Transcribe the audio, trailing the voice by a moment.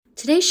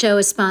Today's show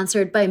is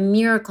sponsored by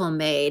Miracle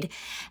Made.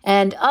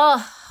 And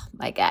oh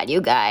my God, you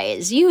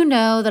guys, you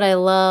know that I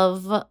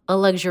love a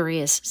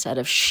luxurious set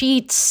of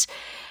sheets.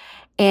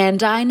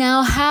 And I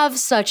now have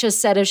such a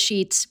set of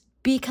sheets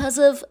because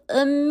of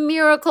a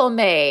Miracle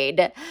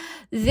Made.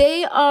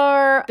 They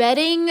are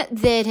bedding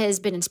that has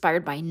been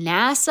inspired by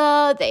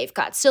NASA. They've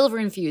got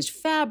silver-infused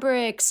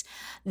fabrics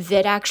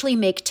that actually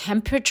make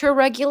temperature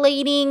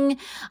regulating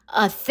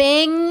a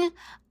thing.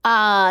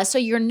 So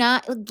you're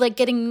not like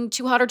getting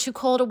too hot or too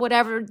cold or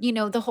whatever,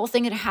 the whole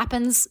thing that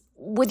happens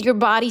with your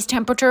body's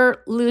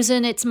temperature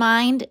losing its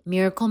mind.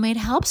 Miracle Made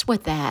helps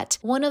with that.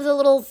 One of the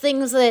little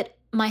things that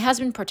my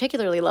husband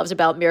particularly loves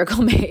about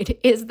Miracle Made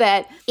is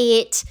that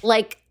it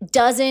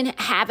doesn't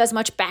have as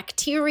much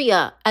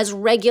bacteria as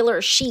regular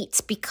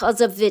sheets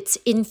because of it's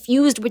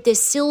infused with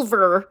this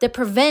silver that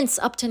prevents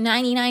up to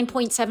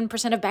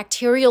 99.7% of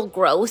bacterial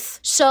growth.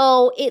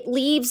 So it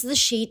leaves the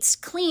sheets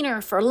cleaner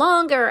for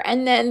longer.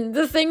 And then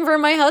the thing for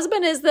my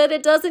husband is that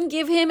it doesn't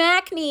give him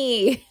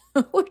acne,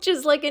 which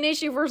is like an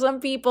issue for some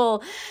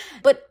people.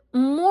 But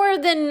more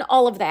than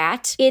all of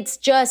that, it's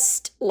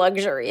just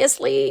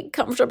luxuriously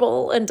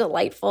comfortable and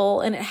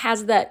delightful, and it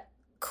has that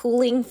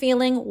cooling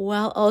feeling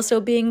while also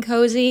being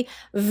cozy.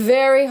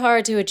 Very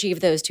hard to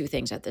achieve those two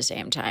things at the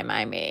same time.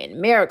 I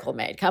mean, Miracle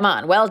Made, come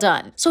on, well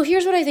done. So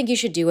here's what I think you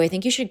should do. I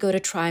think you should go to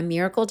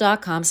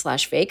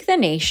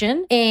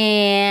trymiracle.com/fakethenation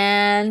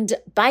and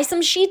buy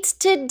some sheets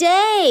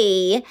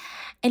today.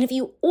 And if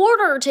you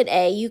order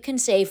today, you can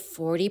save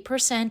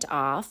 40%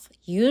 off.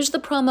 Use the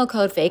promo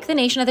code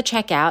FAKETHENATION at the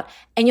checkout,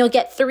 and you'll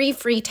get 3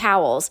 free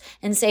towels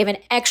and save an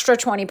extra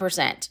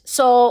 20%.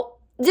 So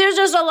there's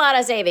just a lot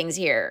of savings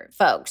here,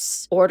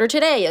 folks. Order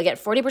today. You'll get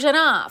 40%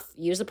 off.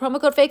 Use the promo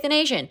code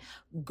FAKETHENATION.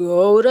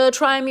 Go to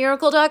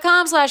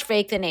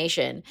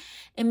trymiracle.com/FakeTheNation.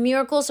 And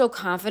Miracle's so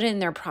confident in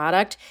their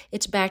product,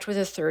 it's backed with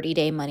a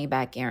 30-day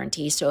money-back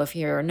guarantee. So if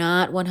you're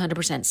not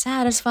 100%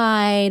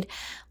 satisfied,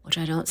 which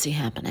I don't see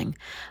happening,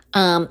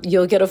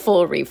 you'll get a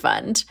full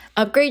refund.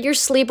 Upgrade your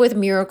sleep with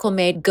Miracle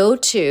Made. Go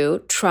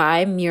to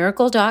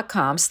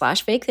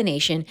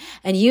trymiracle.com/FakeTheNation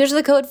and use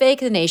the code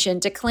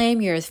FakeTheNation to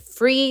claim your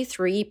free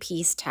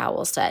 3-piece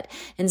towel set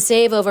and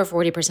save over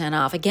 40%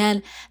 off.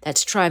 Again,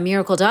 that's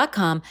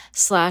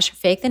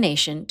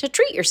trymiracle.com/FakeTheNation to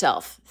treat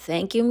yourself.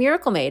 Thank you,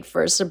 Miracle Made,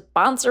 for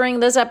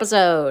sponsoring this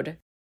episode.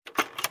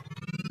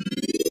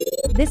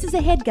 This is a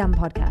HeadGum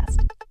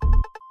podcast.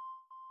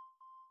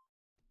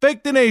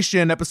 Fake the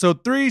Nation,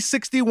 episode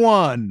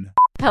 361.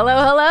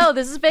 Hello.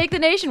 This is Fake the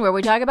Nation, where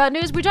we talk about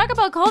news, we talk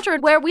about culture,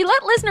 and where we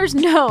let listeners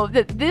know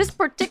that this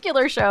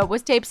particular show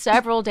was taped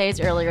several days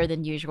earlier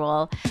than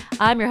usual.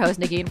 I'm your host,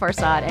 Negin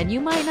Farsad, and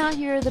you might not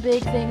hear the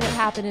big thing that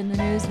happened in the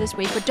news this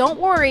week, but don't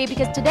worry,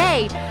 because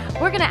today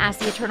we're going to ask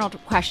the eternal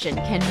question,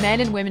 can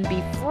men and women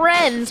be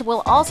friends?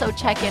 We'll also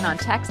check in on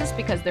Texas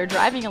because they're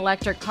driving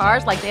electric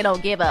cars like they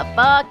don't give a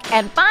fuck.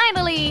 And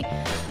finally,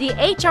 the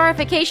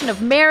HRification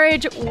of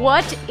marriage.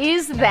 What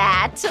is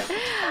that?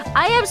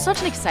 I have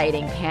such an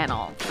exciting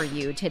panel for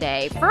you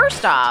today.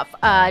 First off,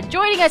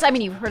 joining us, I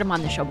mean, you've heard him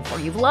on the show before.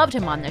 You've loved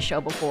him on the show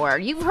before.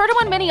 You've heard him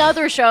on many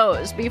other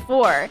shows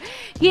before.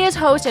 He is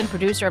host and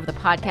producer of the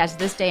podcast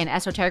This Day in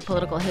Esoteric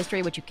Political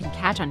History, which you can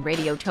catch on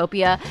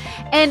Radiotopia.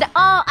 And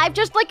I've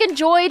just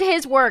enjoyed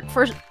his work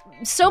for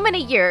so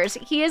many years.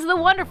 He is the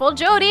wonderful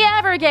Jody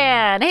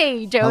Avirgan.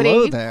 Hey, Jody.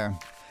 Hello there.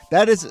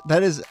 That is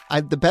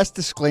the best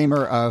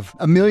disclaimer of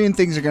a million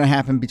things are going to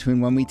happen between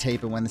when we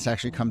tape and when this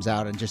actually comes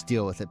out, and just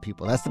deal with it,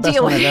 people. That's the best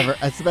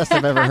That's the best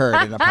I've ever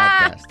heard in a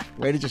podcast.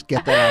 Way to just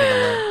get that out of the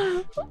way.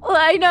 Well,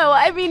 I know.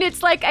 I mean,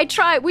 it's like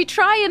we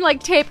try and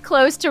tape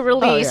close to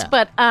release,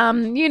 but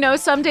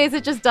some days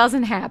it just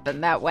doesn't happen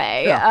that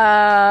way.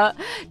 Yeah.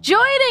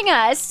 Joining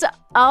us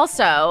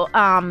also,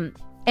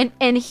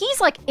 and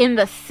he's in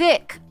the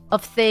thick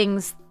of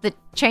things that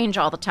change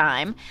all the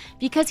time,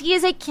 because he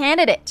is a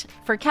candidate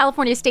for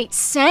California State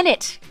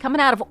Senate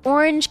coming out of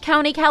Orange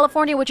County,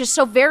 California, which is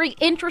so very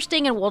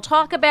interesting, and we'll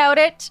talk about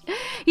it.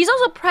 He's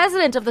also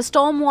president of the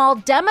Stonewall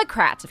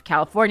Democrats of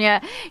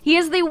California. He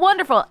is the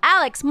wonderful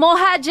Alex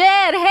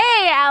Mohajer.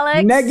 Hey,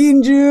 Alex.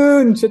 Negin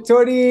June,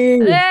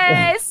 Chatori.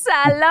 Hey,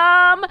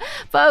 salam.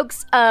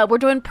 Folks, we're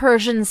doing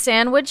Persian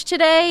sandwich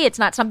today. It's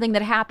not something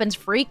that happens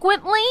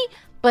frequently,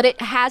 but it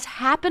has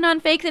happened on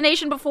Fake the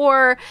Nation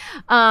before,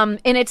 and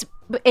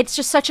it's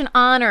just such an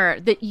honor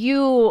that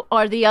you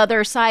are the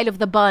other side of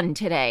the bun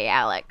today,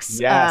 Alex.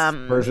 Yes,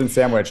 Persian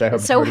sandwich. I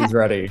hope everybody's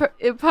ready.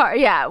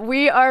 Yeah,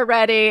 we are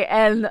ready,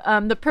 and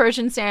the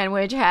Persian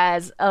sandwich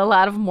has a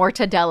lot of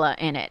mortadella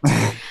in it.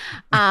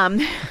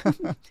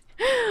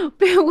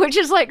 Which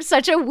is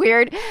such a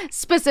weird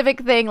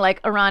specific thing.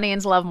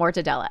 Iranians love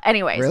mortadella.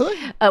 Anyways, really?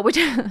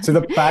 To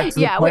the fact,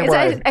 the point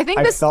where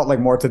I felt like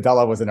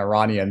mortadella was an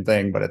Iranian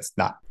thing, but it's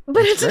not.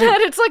 But it's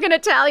not. It's an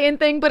Italian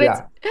thing. But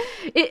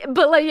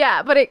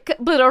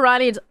but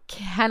Iranians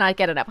cannot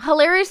get enough.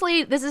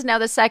 Hilariously, this is now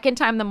the second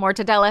time the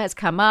mortadella has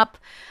come up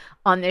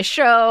on this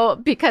show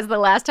because the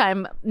last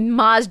time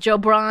Maz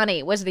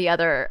Jobrani was the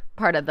other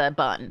part of the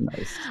bun.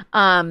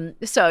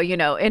 Nice. So,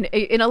 in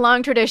a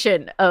long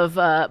tradition of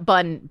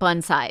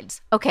bun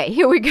sides. Okay,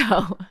 here we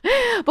go.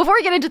 Before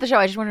we get into the show,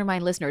 I just want to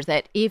remind listeners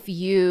that if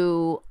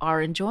you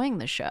are enjoying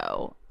the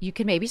show, you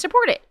can maybe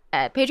support it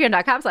at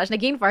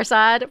patreon.com/Negin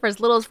Farsad. For as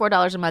little as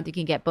 $4 a month, you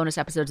can get bonus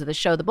episodes of the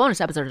show. The bonus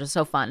episodes are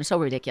so fun, so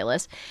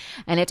ridiculous.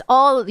 And it's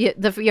all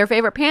your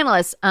favorite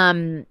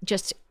panelists,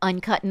 just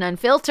uncut and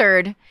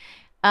unfiltered.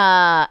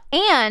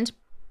 And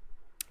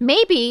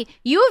maybe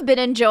you have been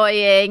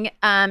enjoying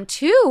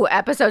 2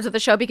 episodes of the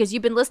show because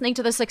you've been listening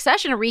to the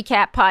Succession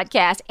Recap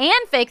podcast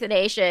and Fake the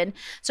Nation.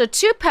 So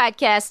 2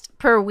 podcasts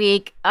per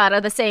week out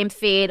of the same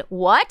feed.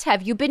 What?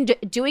 Have you been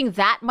doing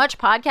that much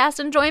podcast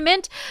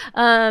enjoyment?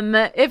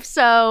 If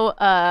so,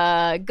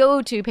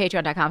 go to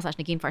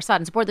patreon.com/Negin Farsad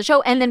and support the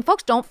show. And then,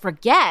 folks, don't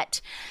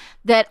forget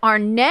that our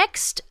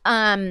next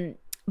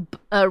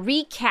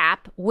recap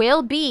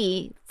will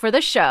be for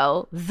the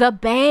show, The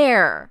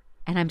Bear.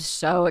 And I'm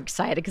so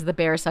excited because The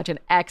Bear is such an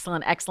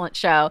excellent, excellent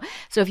show.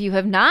 So if you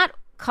have not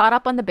caught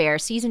up on The Bear,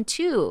 season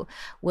 2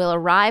 will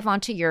arrive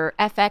onto your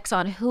FX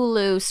on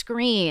Hulu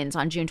screens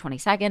on June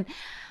 22nd.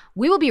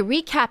 We will be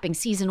recapping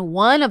season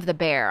 1 of The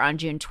Bear on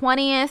June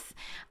 20th.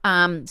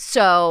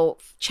 So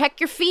check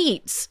your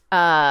feeds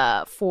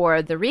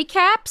for the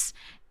recaps.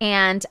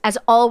 And as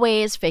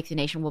always, Fake the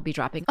Nation will be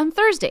dropping on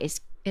Thursdays.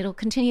 It'll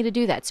continue to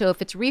do that. So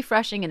if it's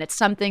refreshing and it's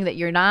something that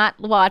you're not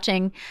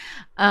watching,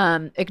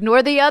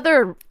 ignore the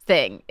other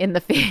thing in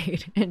the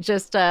feed and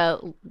just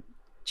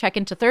check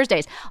into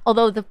Thursdays.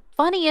 Although the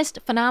funniest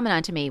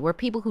phenomenon to me were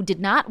people who did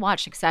not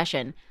watch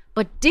Succession,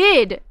 but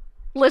did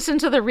listen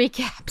to the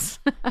recaps.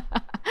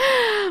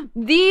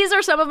 These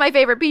are some of my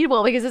favorite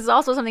people because it's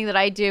also something that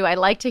I do. I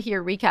like to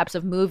hear recaps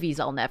of movies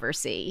I'll never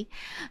see.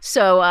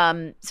 So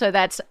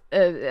that's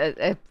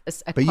a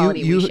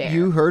quality we share.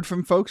 You heard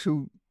from folks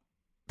who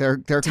their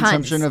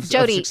consumption of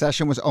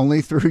Succession was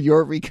only through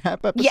your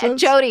recap episodes? Yeah,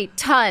 Jody,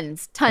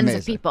 tons Amazing.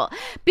 Of people.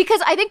 Because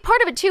I think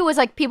part of it, too, was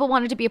like people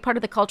wanted to be a part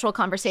of the cultural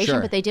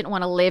conversation, but they didn't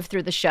want to live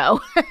through the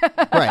show.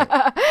 Right.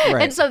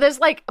 And so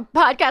there's like a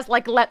podcast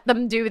like Let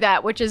Them Do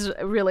That, which is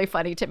really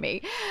funny to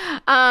me.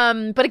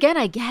 But again,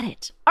 I get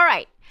it. All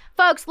right,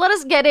 folks, let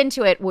us get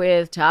into it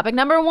with topic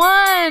number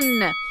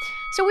 1.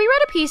 So we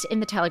read a piece in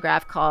The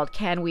Telegraph called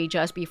Can We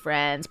Just Be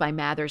Friends by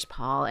Mathers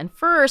Paul. And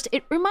first,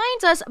 it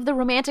reminds us of the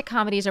romantic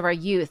comedies of our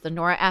youth, the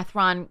Nora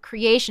Ephron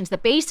creations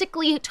that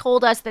basically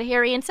told us that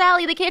Harry and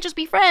Sally, they can't just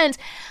be friends.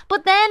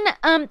 But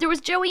then there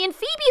was Joey and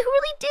Phoebe, who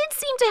really did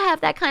seem to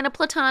have that kind of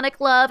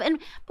platonic love. And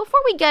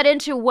before we get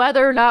into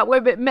whether or not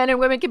men and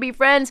women can be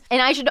friends,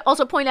 and I should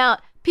also point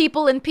out,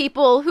 people and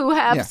people who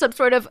have some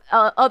sort of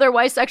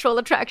otherwise sexual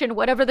attraction,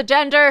 whatever the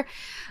gender,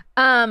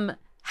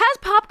 has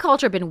pop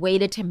culture been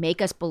weighted to make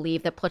us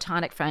believe that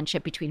platonic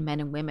friendship between men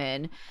and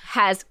women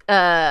has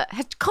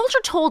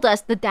culture told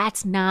us that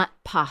that's not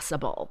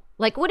possible?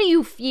 Like, what do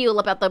you feel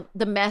about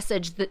the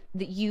message that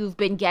you've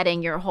been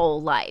getting your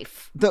whole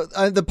life?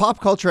 The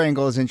pop culture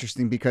angle is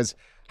interesting because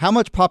how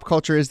much pop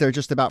culture is there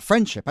just about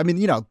friendship? I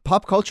mean,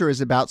 pop culture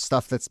is about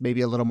stuff that's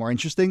maybe a little more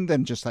interesting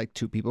than just like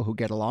 2 people who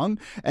get along.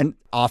 And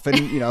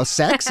often,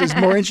 sex is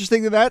more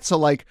interesting than that. So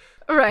like,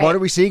 what are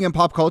we seeing in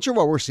pop culture?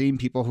 Well, we're seeing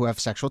people who have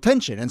sexual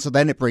tension. And so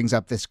then it brings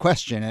up this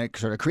question and it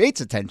sort of creates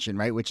a tension,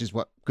 right? Which is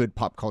what good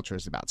pop culture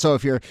is about. So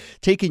if you're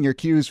taking your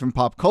cues from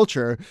pop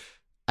culture,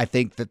 I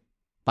think that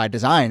by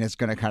design, it's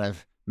going to kind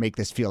of make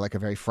this feel like a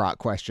very fraught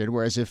question.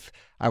 Whereas if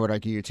I would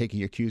argue you're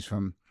taking your cues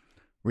from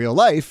real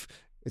life,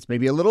 it's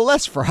maybe a little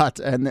less fraught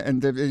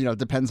and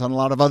depends on a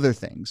lot of other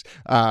things.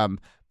 So I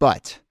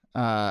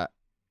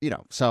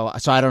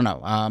don't know.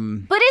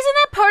 But isn't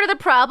that part of the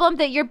problem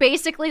that you're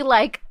basically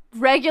like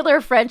regular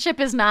friendship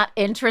is not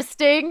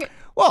interesting?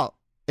 Well,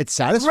 it's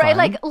satisfying,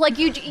 right? Like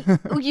you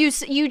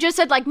just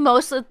said like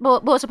most of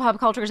pop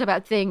culture is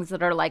about things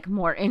that are like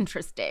more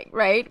interesting,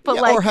 right? But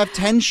or have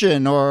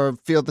tension or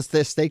feel the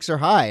stakes are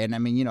high. And I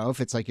mean,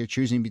 if it's like you're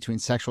choosing between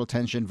sexual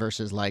tension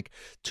versus like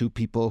 2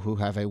 people who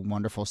have a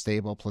wonderful,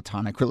 stable,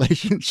 platonic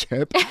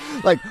relationship,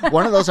 like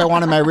one of those I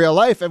want in my real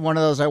life, and one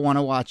of those I want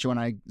to watch when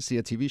I see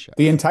a TV show.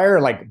 The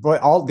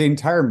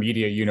entire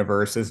media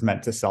universe is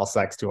meant to sell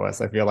sex to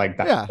us. I feel like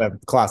that's the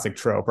classic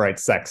trope, right?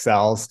 Sex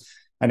sells.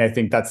 And I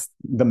think that's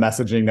the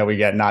messaging that we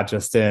get, not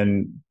just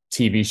in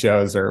TV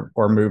shows or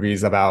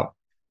movies about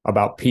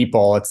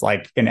people. It's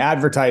like in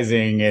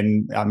advertising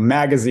and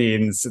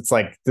magazines, it's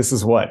like, this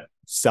is what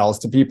sells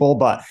to people.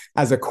 But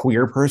as a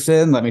queer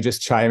person, let me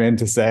just chime in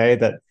to say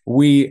that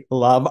we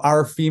love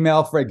our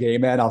female for gay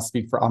men. I'll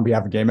speak on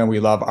behalf of gay men. We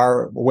love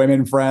our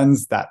women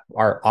friends that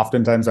are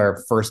oftentimes our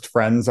first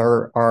friends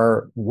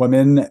are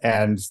women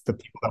and the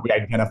people that we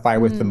identify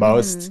with the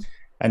most.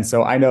 And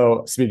so I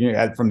know, speaking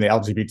from the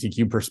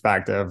LGBTQ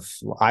perspective,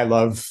 I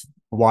love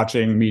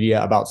watching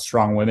media about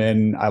strong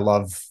women. I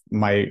love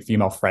my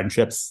female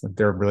friendships.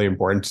 They're really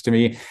important to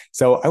me.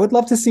 So I would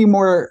love to see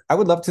more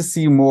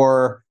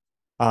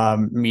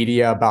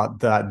media about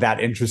that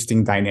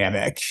interesting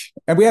dynamic.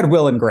 And we had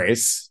Will and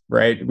Grace,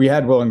 right? We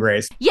had Will and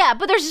Grace. Yeah,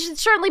 but there's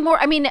certainly more.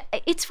 I mean,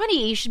 it's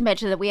funny you should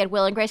mention that we had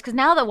Will and Grace, because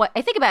now that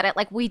I think about it,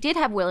 like, we did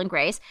have Will and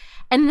Grace,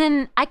 and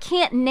then I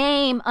can't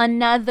name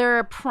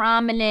another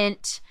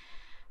prominent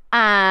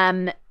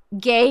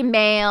gay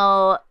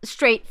male,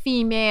 straight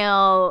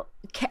female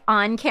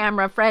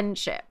on-camera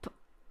friendship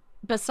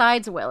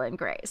besides Will and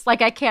Grace.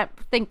 Like, I can't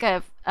think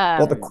of.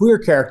 Well, the queer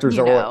characters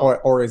are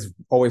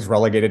always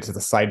relegated to the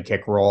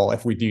sidekick role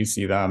if we do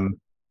see them,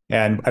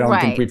 and I don't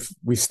think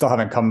we still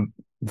haven't come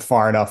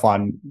far enough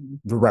on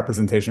the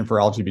representation for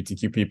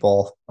LGBTQ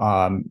people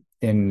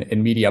in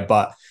media.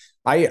 But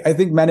I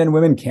think men and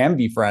women can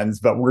be friends,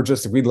 but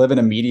we live in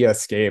a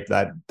mediascape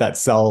that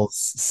sells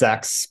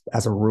sex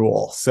as a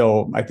rule.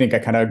 So I think I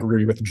kind of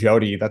agree with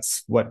Jody.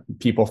 That's what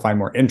people find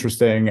more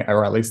interesting,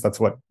 or at least that's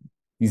what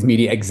these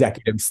media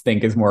executives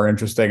think is more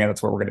interesting, and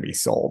that's what we're going to be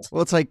sold.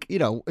 Well, it's like,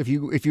 if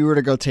you were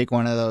to go take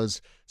one of those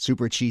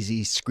super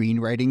cheesy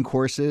screenwriting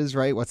courses,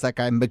 right? What's that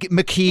guy,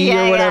 McKee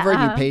or whatever?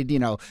 You paid,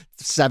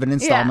 7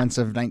 installments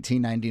of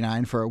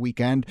 $19.99 for a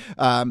weekend.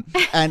 And,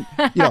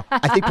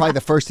 I think probably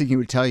the first thing he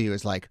would tell you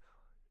is like,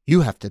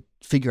 you have to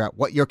figure out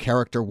what your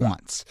character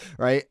wants,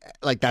 right?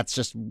 Like, that's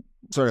just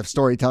sort of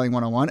storytelling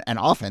 101. And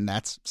often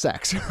that's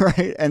sex,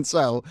 right? And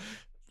so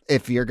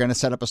if you're going to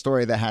set up a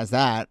story that has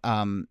that,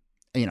 and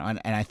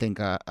I think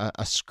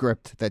a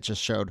script that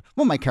just showed,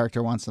 well, my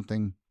character wants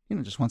something,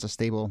 just wants a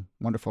stable,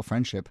 wonderful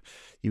friendship,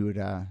 you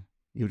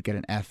would get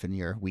an F in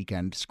your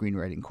weekend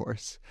screenwriting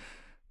course.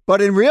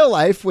 But in real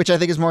life, which I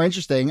think is more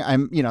interesting,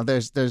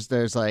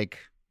 there's like,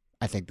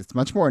 I think it's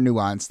much more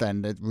nuanced,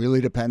 and it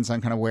really depends on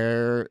kind of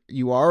where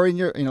you are in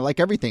your, like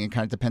everything, it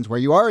kind of depends where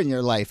you are in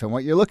your life and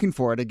what you're looking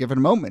for at a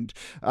given moment.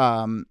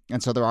 And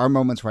so there are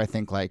moments where I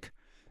think like,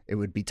 it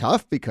would be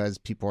tough because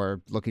people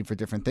are looking for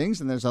different things.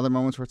 And there's other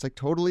moments where it's like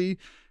totally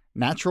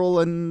natural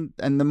and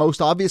the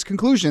most obvious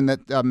conclusion that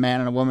a man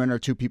and a woman are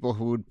two people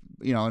who would,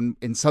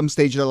 in some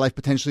stage of their life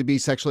potentially be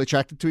sexually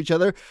attracted to each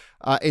other.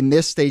 In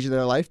this stage of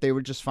their life, they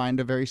would just find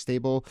a very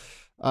stable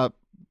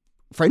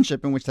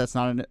friendship in which that's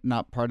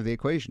not part of the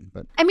equation.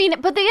 But I mean,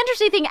 but the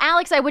interesting thing,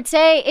 Alex, I would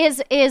say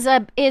is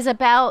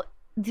about,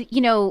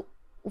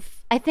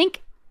 I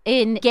think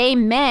in gay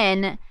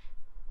men,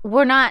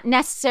 we're not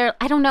necessarily,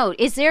 I don't know,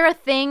 is there a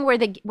thing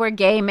where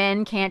gay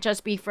men can't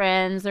just be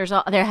friends? There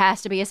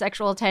has to be a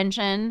sexual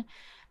tension.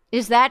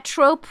 Is that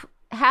trope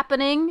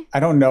happening? I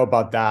don't know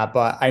about that,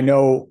 but I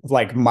know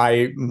like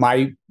my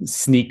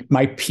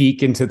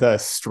peek into the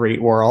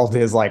straight world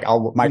is like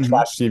my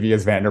trash TV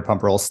is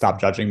Vanderpump Rules. Stop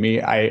judging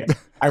me. I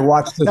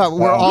watched this. No,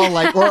 we're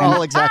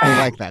all exactly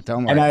like that.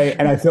 Don't worry.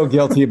 And I feel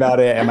guilty about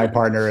it. And my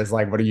partner is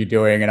like, "What are you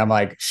doing?" And I'm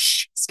like,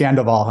 "Shh,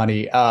 Scandival,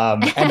 honey."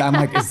 And I'm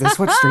like, "Is this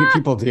what straight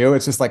people do?"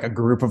 It's just like a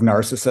group of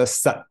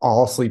narcissists that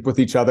all sleep with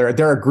each other.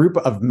 They're a group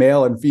of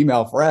male and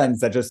female friends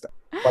that just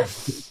like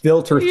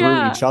filter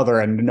through each other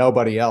and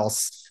nobody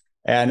else.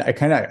 And I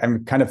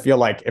kind of feel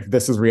like if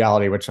this is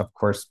reality, which of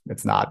course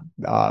it's not,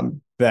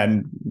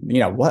 then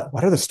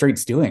what are the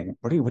straights doing?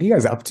 What are you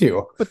guys up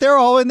to? But they're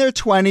all in their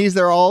 20s.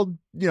 They're all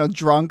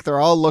drunk. They're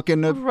all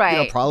looking to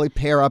probably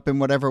pair up in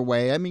whatever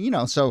way. I mean,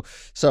 so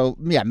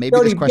yeah, maybe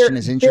this question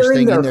is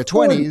interesting in their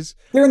 20s.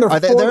 They're in their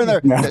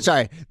 40s.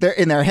 Sorry, they're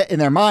in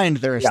their mind.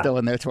 They're still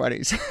in their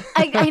 20s.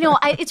 I know.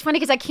 It's funny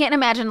because I can't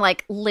imagine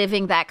like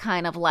living that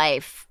kind of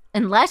life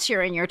unless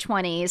you're in your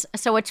 20s.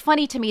 So it's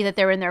funny to me that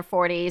they're in their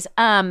 40s.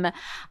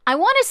 I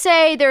want to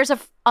say there's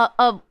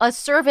a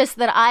service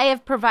that I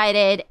have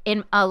provided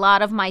in a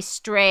lot of my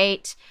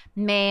straight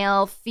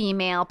male,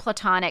 female,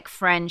 platonic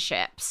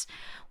friendships,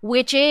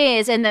 which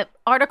is, and the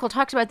article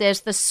talks about this,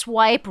 the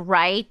swipe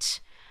right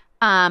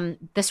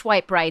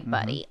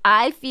buddy.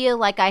 I feel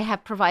like I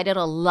have provided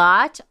a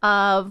lot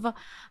of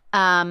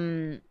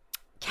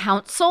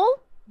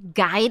counsel,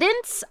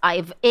 guidance.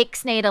 I've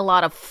ixnayed a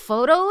lot of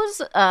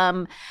photos.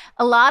 A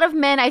lot of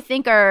men, I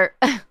think, a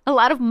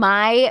lot of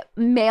my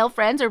male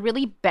friends are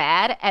really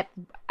bad at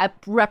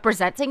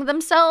representing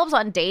themselves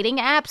on dating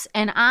apps,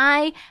 and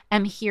I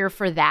am here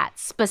for that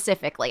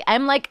specifically.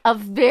 I'm like a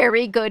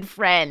very good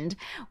friend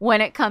when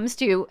it comes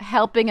to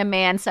helping a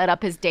man set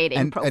up his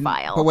dating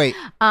profile. But wait,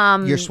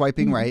 you're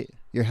swiping right,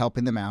 you're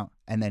helping them out,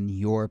 and then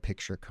your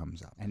picture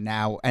comes up, and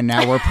now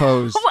we're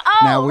posed.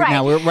 Now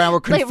we're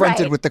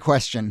confronted with the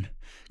question: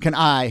 can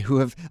I, who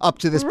have up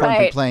to this point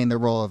been playing the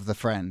role of the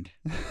friend?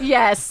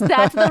 Yes,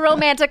 that's the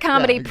romantic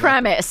comedy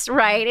premise,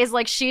 right? Is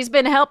like she's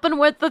been helping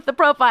with the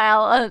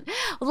profile.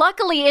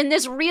 Luckily, in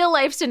this real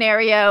life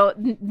scenario,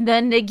 the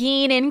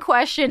Nagin in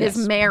question is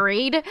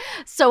married,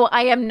 so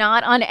I am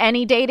not on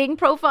any dating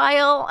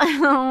profile.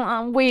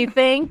 We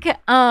think,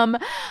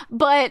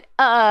 but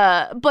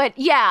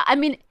yeah, I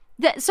mean,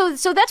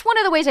 so that's one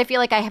of the ways I feel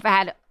like I have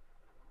had,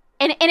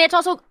 and it's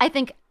also, I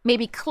think,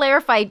 maybe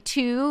clarified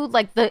too,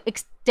 like the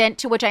extent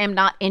to which I am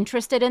not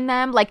interested in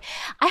them. Like,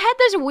 I had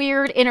this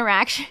weird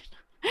interaction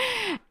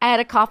at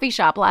a coffee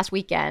shop last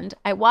weekend.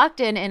 I walked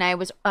in and I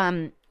was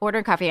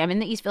ordering coffee. I'm in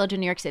the East Village of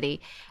New York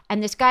City.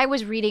 And this guy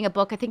was reading a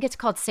book. I think it's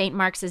called St.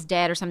 Mark's is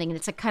Dead or something. And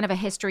it's a kind of a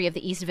history of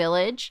the East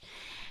Village.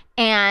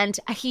 And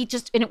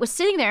it was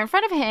sitting there in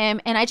front of him.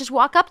 And I just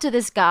walk up to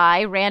this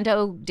guy,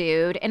 rando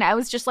dude. And I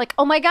was just like,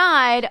 oh my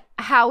God,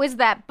 how is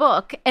that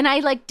book? And I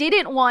like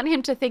didn't want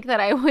him to think that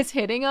I was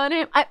hitting on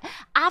him.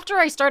 After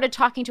I started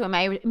talking to him,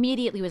 I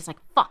immediately was like,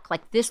 fuck,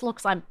 like this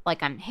looks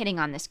like I'm hitting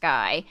on this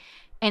guy.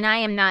 And I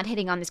am not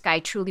hitting on this guy. I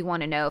truly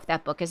want to know if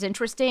that book is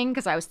interesting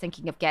because I was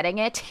thinking of getting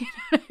it. You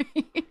know what I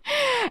mean?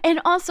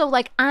 And also,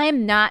 like,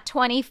 I'm not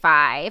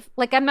 25.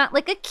 Like, I'm not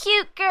like a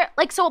cute girl.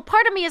 Like, so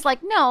part of me is like,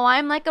 no,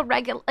 I'm like a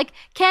regular. Like,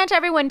 can't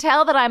everyone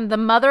tell that I'm the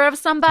mother of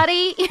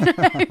somebody? You know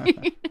what I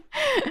mean?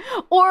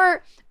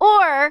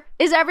 Or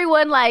is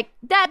everyone like,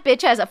 that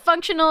bitch has a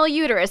functional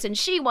uterus and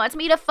she wants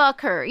me to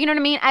fuck her? You know what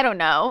I mean? I don't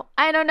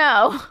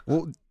know.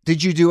 Well,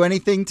 did you do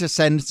anything to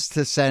send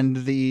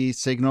the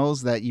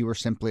signals that you were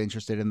simply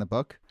interested in the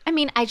book? I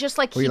mean, I just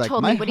like, he like,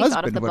 told me what he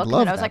thought of the book.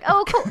 And I was like,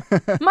 oh,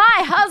 cool.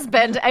 My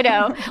husband. I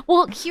know.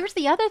 Well, here's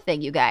the other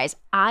thing, you guys.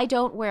 I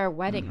don't wear a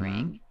wedding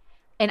ring.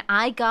 And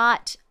I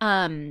got,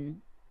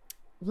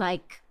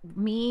 like,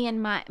 me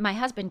and my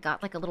husband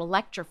got like a little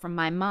lecture from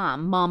my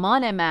mom.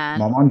 Maman man.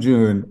 Maman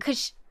June.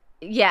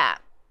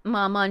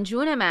 Maman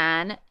June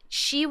man.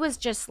 She was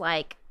just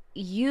like,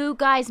 you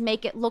guys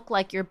make it look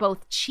like you're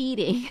both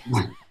cheating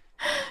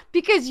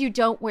because you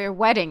don't wear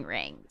wedding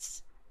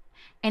rings.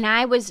 And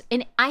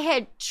I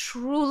had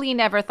truly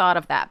never thought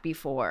of that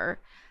before.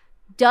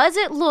 Does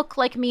it look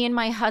like me and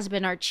my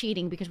husband are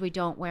cheating because we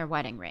don't wear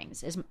wedding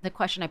rings? Is the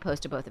question I pose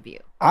to both of you.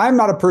 I'm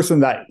not a person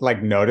that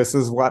like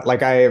notices what,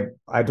 like I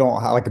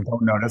don't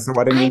notice a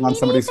wedding ring on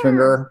somebody's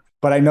finger,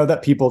 but I know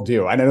that people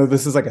do. I know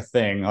this is like a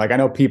thing. Like I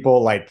know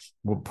people like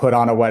will put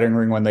on a wedding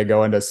ring when they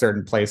go into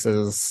certain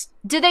places.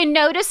 Do they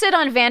notice it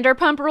on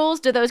Vanderpump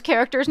Rules? Do those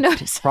characters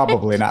notice it?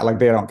 Probably not. Like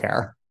they don't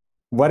care.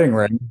 Wedding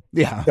ring.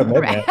 Yeah.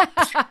 Commitment.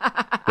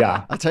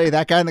 Yeah. I'll tell you,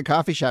 that guy in the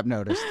coffee shop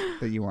noticed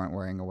that you weren't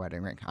wearing a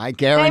wedding ring. I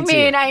guarantee.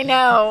 I mean, I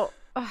know.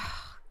 Oh,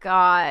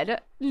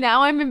 God.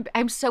 Now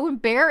I'm so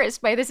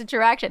embarrassed by this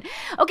interaction.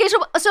 Okay, so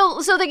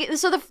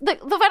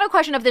the final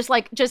question of this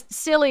like just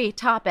silly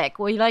topic.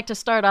 We like to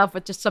start off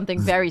with just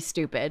something very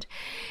stupid.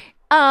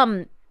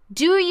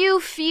 Do you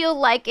feel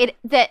like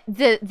that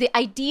the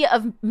idea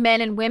of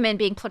men and women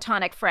being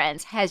platonic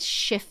friends has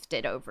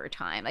shifted over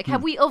time? Like,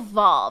 have we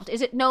evolved?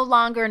 Is it no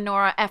longer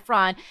Nora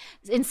Ephron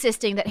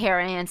insisting that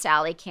Harry and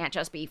Sally can't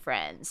just be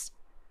friends?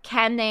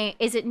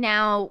 Is it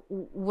now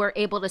we're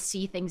able to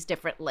see things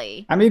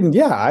differently? I mean,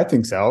 yeah, I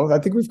think so. I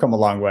think we've come a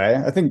long way.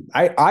 I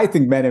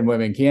think men and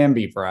women can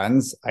be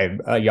friends.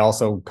 I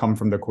also come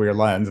from the queer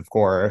lens, of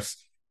course,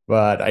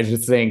 but I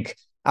just think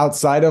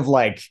outside of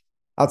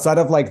what's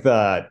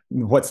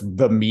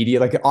the media,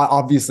 like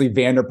obviously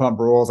Vanderpump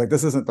Rules, like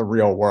this isn't the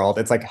real world.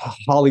 It's like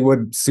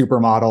Hollywood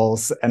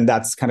supermodels, and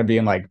that's kind of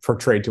being like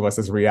portrayed to us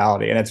as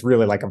reality. And it's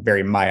really like a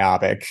very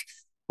myopic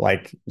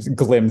like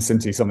glimpse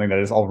into something that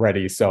is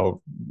already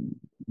so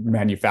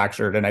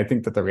manufactured. And I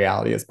think that the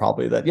reality is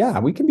probably that, yeah,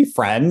 we can be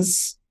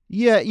friends.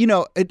 Yeah. You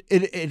know,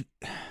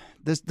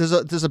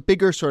 there's a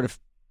bigger sort of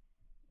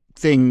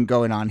thing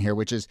going on here,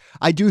 which is,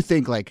 I do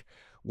think like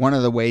one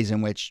of the ways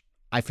in which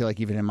I feel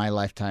like even in my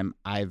lifetime,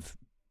 I've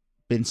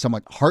been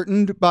somewhat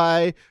heartened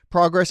by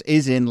progress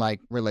is in like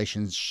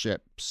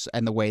relationships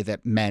and the way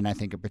that men, I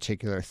think in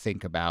particular,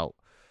 think about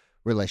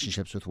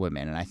relationships with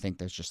women. And I think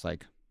there's just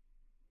like,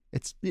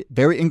 it's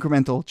very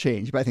incremental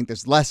change, but I think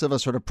there's less of a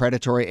sort of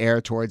predatory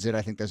air towards it.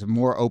 I think there's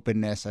more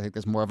openness. I think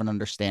there's more of an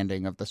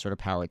understanding of the sort of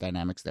power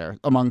dynamics there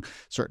among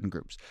certain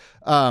groups.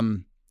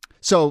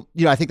 So,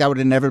 you know, I think that would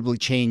inevitably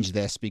change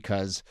this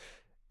because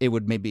it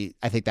would maybe,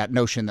 I think that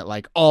notion that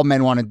like all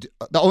men want to do,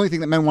 the only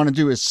thing that men want to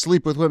do is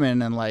sleep with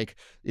women and like,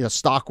 you know,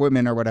 stalk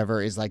women or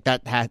whatever is like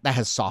that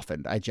has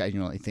softened. I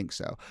genuinely think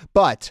so.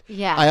 But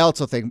yeah, I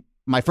also think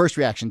my first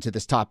reaction to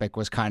this topic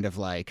was kind of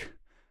like,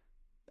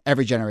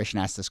 every generation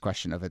asks this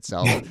question of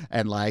itself.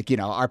 And like, you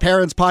know, our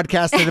parents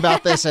podcasted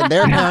about this and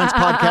their parents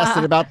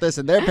podcasted about this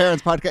and their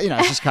parents podcast, you know,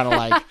 it's just kind of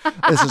like,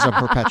 this is a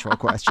perpetual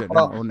question.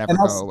 Well, and it will never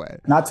go away.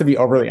 Not to be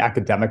overly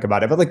academic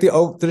about it, but like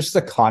there's just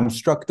a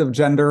construct of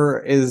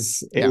gender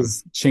is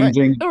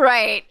changing.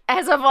 Right.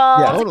 Has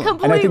evolved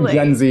completely. And I think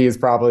Gen Z is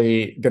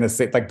probably going to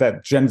say like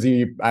that Gen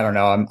Z, I don't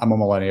know, I'm a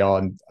millennial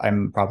and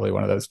I'm probably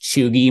one of those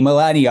chuggy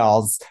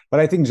millennials, but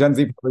I think Gen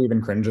Z probably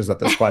even cringes at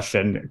this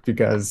question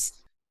because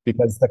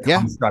the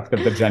construct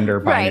of the gender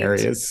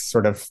binary is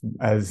sort of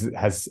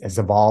has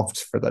evolved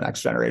for the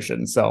next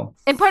generation. So,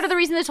 and part of the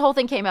reason this whole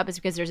thing came up is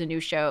because there's a new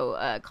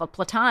show called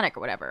Platonic or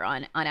whatever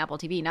on Apple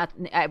TV.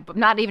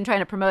 Not even trying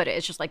to promote it.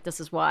 It's just like, this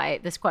is why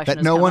this question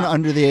that no one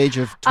under the age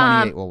of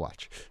 28 will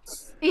watch.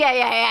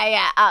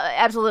 Yeah.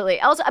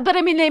 Absolutely. Also, but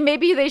I mean,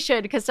 maybe they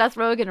should, because Seth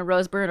Rogen and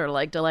Rose Byrne are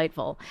like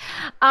delightful.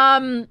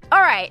 All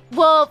right.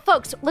 Well,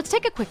 folks, let's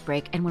take a quick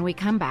break, and when we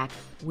come back,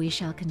 we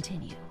shall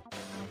continue.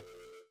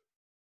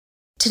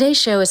 Today's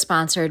show is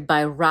sponsored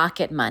by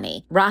Rocket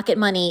Money. Rocket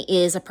Money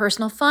is a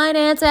personal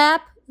finance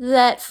app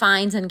that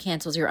finds and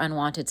cancels your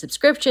unwanted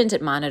subscriptions.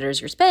 It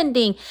monitors your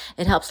spending.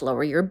 It helps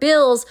lower your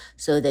bills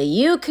so that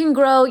you can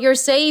grow your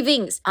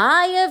savings.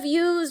 I have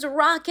used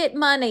Rocket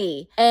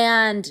Money.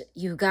 And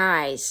you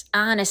guys,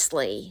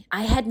 honestly,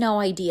 I had no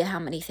idea how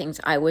many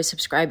things I was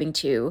subscribing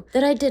to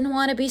that I didn't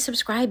want to be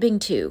subscribing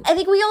to. I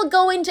think we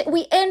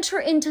enter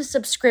into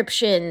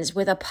subscriptions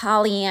with a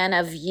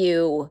Pollyanna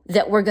view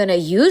that we're going to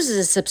use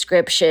a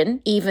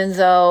subscription, even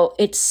though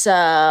it's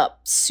a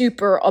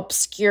super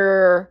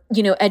obscure,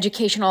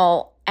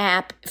 educational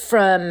app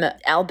from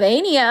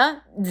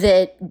Albania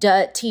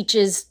that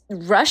teaches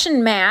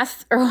Russian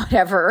math or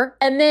whatever.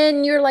 And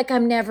then you're like,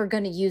 I'm never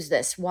going to use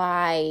this.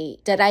 Why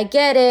did I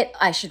get it?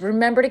 I should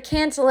remember to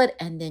cancel it.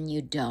 And then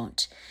you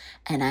don't.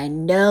 And I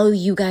know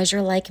you guys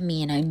are like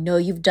me, and I know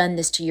you've done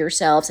this to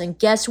yourselves. And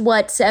guess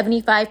what?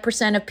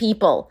 75% of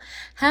people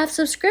have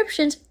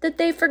subscriptions that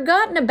they've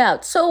forgotten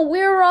about. So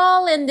we're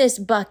all in this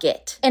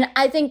bucket. And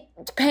I think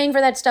paying for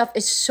that stuff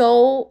is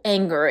so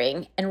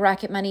angering, and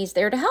Rocket Money is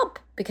there to help.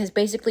 Because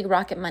basically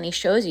Rocket Money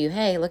shows you,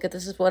 hey, look at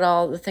this is what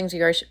all the things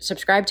you are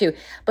subscribed to.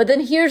 But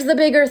then here's the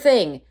bigger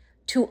thing.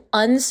 To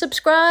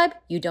unsubscribe,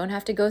 you don't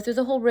have to go through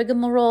the whole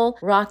rigmarole.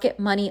 Rocket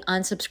Money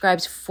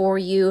unsubscribes for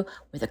you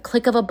with a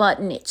click of a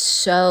button. It's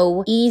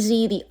so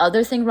easy. The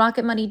other thing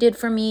Rocket Money did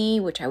for me,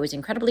 which I was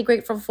incredibly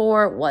grateful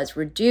for, was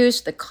reduce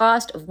the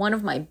cost of one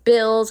of my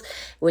bills.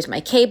 It was my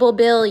cable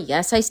bill.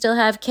 Yes, I still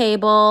have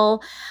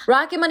cable.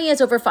 Rocket Money has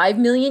over 5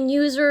 million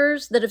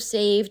users that have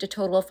saved a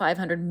total of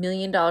 $500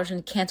 million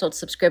in canceled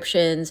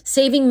subscriptions,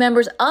 saving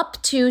members up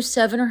to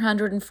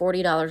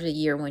 $740 a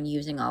year when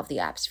using all of the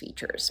app's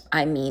features.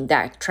 I mean,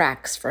 that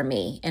tracks for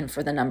me and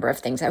for the number of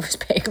things I was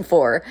paying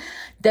for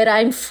that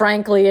I'm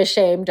frankly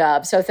ashamed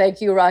of. So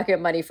thank you, Rocket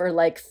Money, for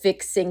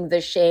fixing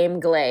the shame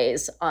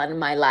glaze on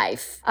my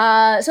life.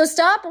 So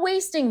stop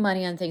wasting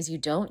money on things you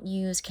don't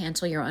use.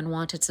 Cancel your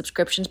unwanted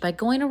subscriptions by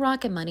going to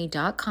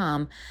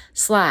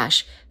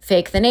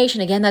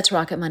rocketmoney.com/fakethenation. Again, that's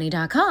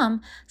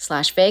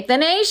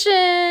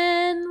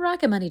rocketmoney.com/fakethenation.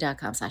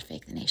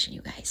 rocketmoney.com/fakethenation,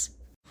 you guys.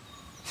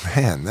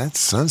 Man, that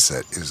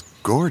sunset is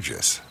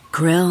gorgeous.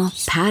 Grill,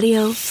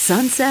 patio,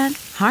 sunset.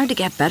 Hard to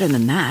get better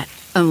than that.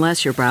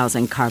 Unless you're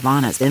browsing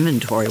Carvana's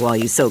inventory while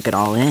you soak it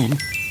all in.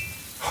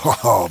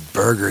 Oh,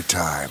 burger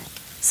time.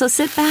 So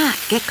sit back,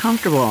 get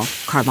comfortable.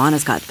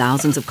 Carvana's got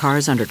thousands of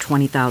cars under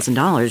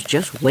 $20,000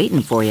 just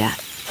waiting for you.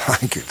 I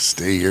could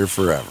stay here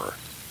forever.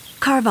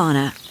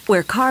 Carvana,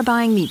 where car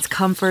buying meets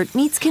comfort,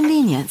 meets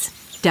convenience.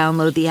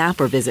 Download the app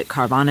or visit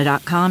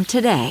Carvana.com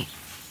today.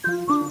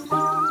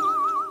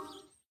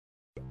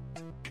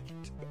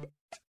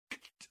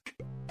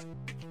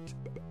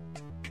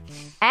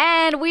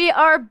 And we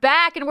are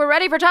back, and we're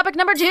ready for topic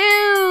number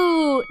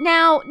 2.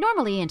 Now,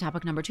 normally in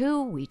topic number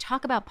 2, we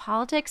talk about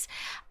politics.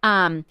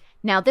 Now,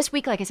 this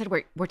week, like I said,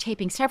 we're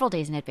taping several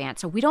days in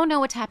advance, so we don't know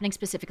what's happening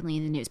specifically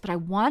in the news. But I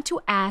want to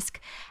ask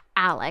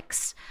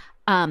Alex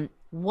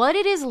what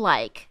it is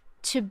like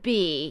to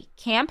be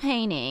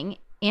campaigning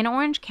in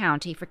Orange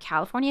County for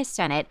California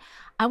Senate.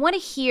 I want to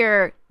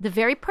hear the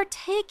very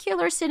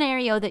particular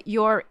scenario that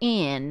you're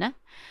in.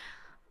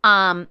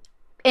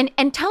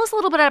 And tell us a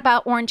little bit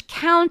about Orange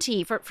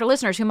County for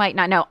listeners who might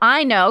not know.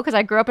 I know because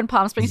I grew up in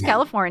Palm Springs,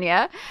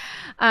 California.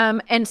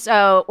 And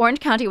so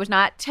Orange County was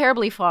not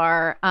terribly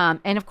far.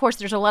 And of course,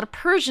 there's a lot of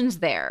Persians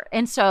there.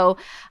 And so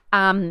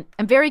I'm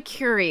very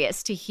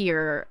curious to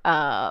hear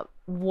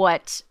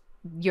what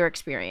your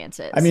experience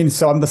is. I mean,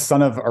 so I'm the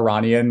son of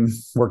Iranian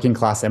working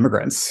class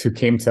immigrants who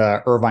came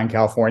to Irvine,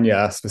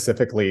 California,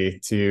 specifically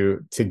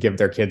to give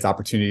their kids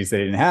opportunities they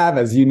didn't have.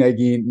 As you,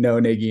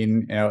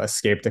 Negin,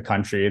 escaped a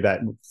country that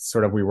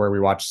sort of we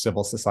watched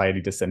civil society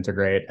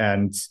disintegrate,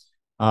 and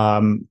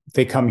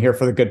they come here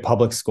for the good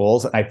public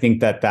schools. I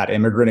think that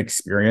immigrant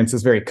experience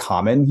is very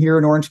common here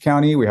in Orange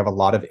County. We have a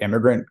lot of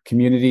immigrant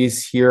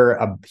communities here,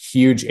 a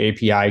huge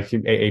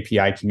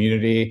API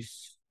community.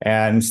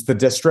 And the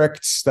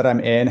district that I'm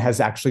in has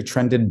actually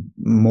trended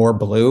more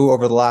blue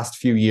over the last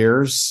few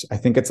years. I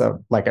think it's a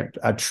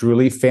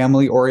truly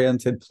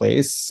family-oriented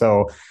place.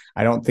 So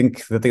I don't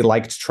think that they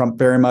liked Trump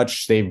very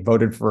much. They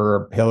voted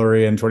for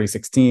Hillary in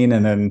 2016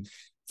 and then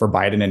for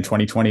Biden in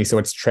 2020. So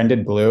it's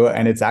trended blue,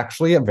 and it's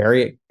actually a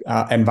very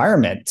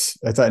environment.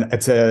 It's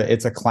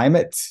a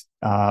climate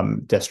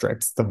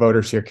district. The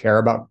voters here care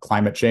about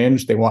climate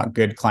change. They want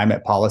good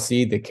climate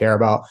policy. They care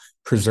about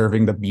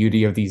preserving the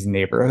beauty of these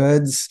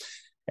neighborhoods.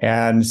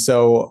 And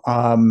so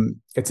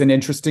it's an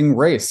interesting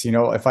race.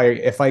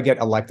 If I get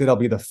elected, I'll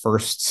be the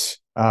first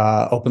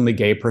openly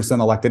gay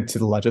person elected to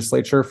the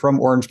legislature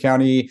from Orange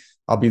County.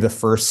 I'll be the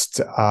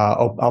first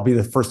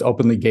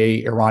openly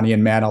gay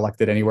Iranian man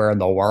elected anywhere in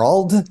the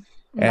world.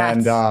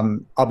 Nice.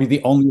 And I'll be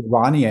the only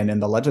Iranian in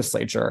the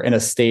legislature in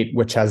a state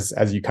which has,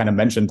 as you kind of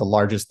mentioned, the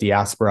largest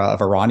diaspora of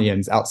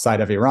Iranians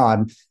outside of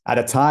Iran at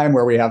a time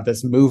where we have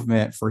this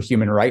movement for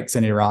human rights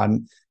in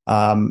Iran.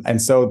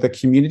 And so the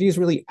community is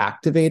really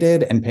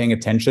activated and paying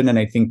attention. And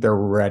I think they're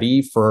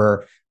ready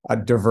for a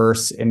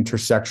diverse,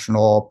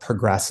 intersectional,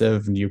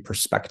 progressive new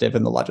perspective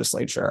in the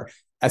legislature,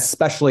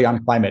 especially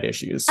on climate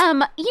issues.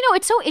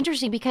 It's so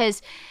interesting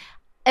because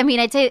I mean,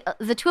 I'd say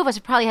the two of us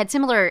have probably had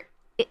similar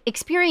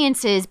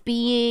experiences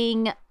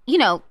being,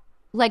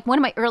 like one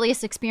of my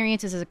earliest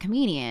experiences as a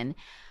comedian.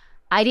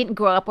 I didn't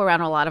grow up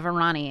around a lot of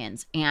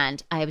Iranians,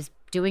 and I was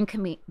doing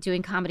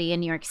comedy in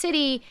New York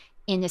City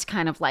in this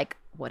kind of like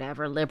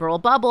whatever liberal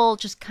bubble,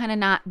 just kind of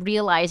not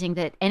realizing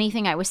that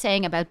anything I was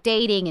saying about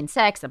dating and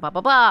sex and blah,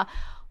 blah, blah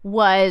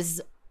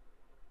was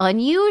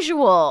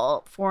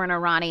unusual for an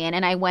Iranian.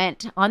 And I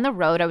went on the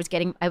road. I was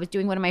doing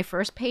one of my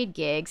first paid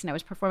gigs, and I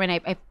was performing.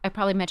 I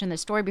probably mentioned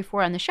this story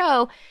before on the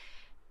show.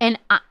 And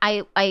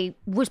I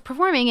was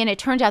performing, and it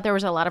turns out there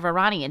was a lot of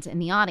Iranians in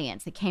the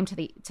audience that came to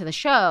the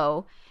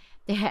show.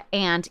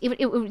 And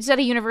it was at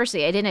a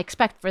university. I didn't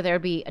expect for there to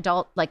be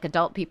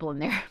adult people in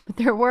there, but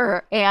there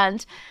were.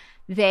 And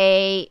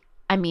they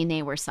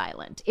were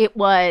silent. It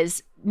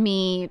was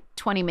me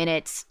 20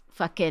 minutes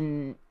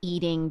fucking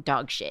eating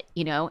dog shit,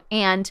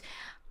 And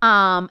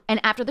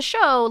after the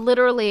show,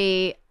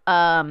 literally,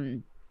 a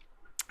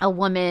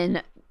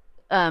woman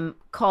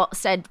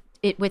said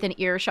it with an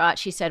earshot.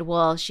 She said,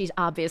 "Well, she's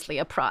obviously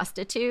a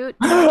prostitute,"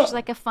 which is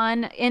like a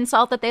fun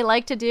insult that they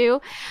like to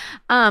do.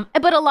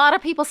 But a lot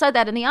of people said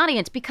that in the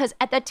audience because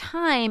at the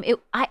time,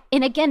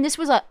 this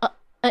was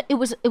it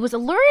was a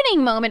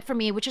learning moment for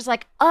me, which is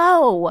like,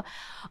 oh,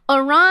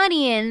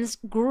 Iranians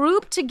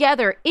grouped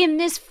together in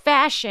this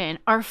fashion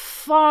are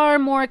far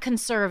more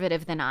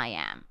conservative than I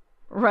am,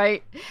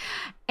 right?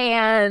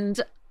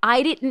 And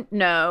I didn't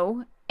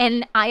know.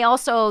 And I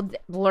also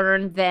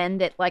learned then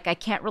that, like, I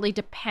can't really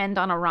depend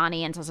on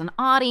Iranians as an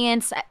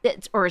audience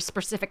or a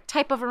specific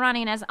type of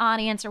Iranian as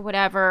audience or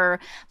whatever.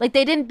 Like,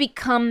 they didn't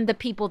become the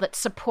people that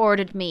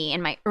supported me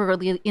in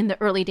the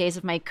early days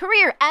of my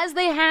career as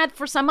they had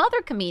for some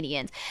other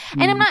comedians.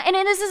 And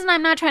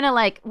I'm not trying to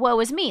like, woe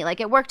is me.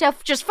 Like, it worked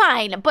out just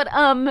fine. But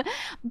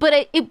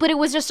it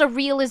was just a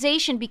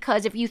realization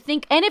because if you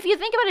think about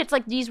it, it's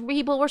like these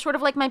people were sort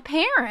of like my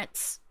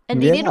parents,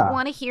 and they didn't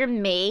want to hear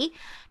me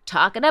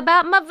talking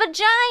about my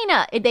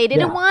vagina. They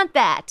didn't want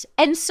that.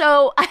 And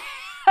so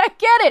I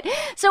get it.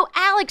 So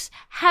Alex,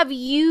 have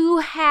you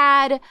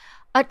had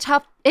a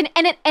tough and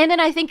then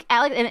I think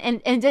Alex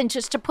and then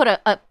just to put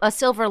a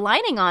silver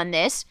lining on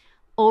this,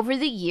 over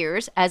the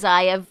years, as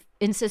I have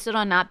insisted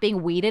on not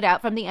being weeded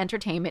out from the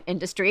entertainment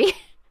industry,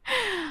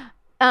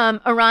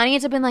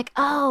 Iranians have been like,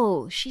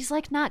 oh, she's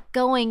like not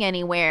going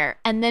anywhere.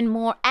 And then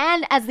more,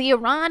 and as the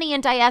Iranian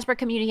diaspora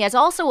community has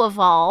also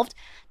evolved,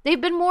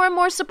 they've been more and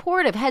more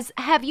supportive.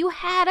 Have you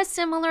had a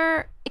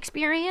similar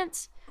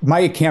experience?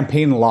 My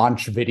campaign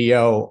launch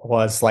video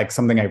was like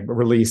something I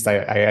released. I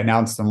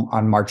announced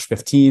on March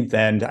 15th,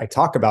 and I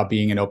talk about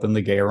being an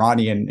openly gay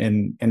Iranian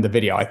in the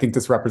video. I think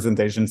this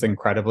representation is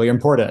incredibly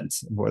important.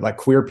 Where like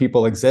queer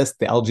people exist,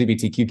 the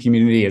LGBTQ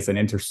community is an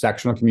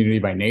intersectional community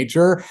by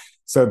nature.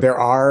 So there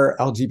are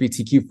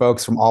LGBTQ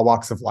folks from all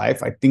walks of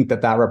life. I think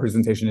that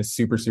representation is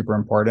super, super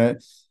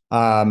important.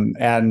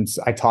 And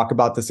I talk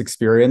about this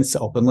experience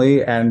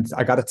openly, and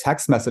I got a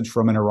text message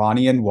from an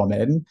Iranian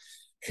woman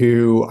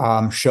who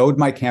showed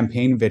my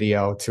campaign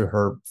video to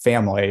her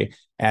family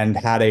and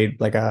had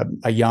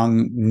a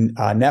young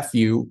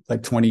nephew,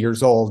 like 20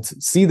 years old,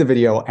 see the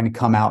video and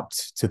come out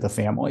to the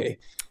family.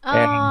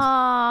 And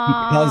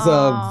because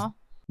of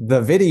the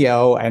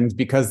video, and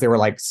because they were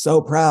like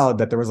so proud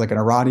that there was like an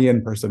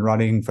Iranian person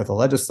running for the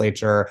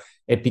legislature,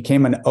 it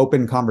became an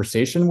open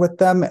conversation with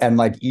them and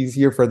like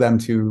easier for them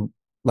to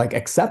like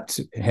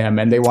accept him,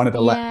 and they wanted to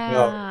let him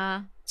go.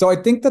 So I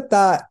think that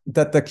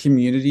the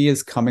community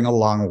is coming a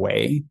long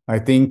way. I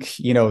think,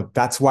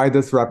 that's why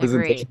this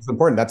representation is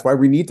important. That's why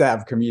we need to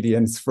have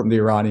comedians from the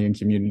Iranian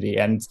community.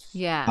 And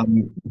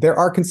there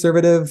are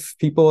conservative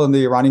people in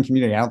the Iranian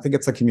community. I don't think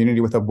it's a community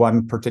with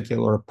one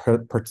particular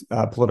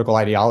political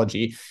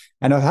ideology.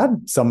 And I've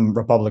had some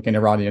Republican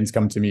Iranians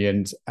come to me,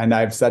 and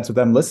I've said to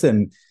them,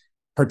 listen,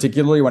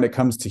 particularly when it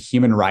comes to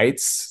human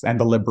rights and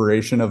the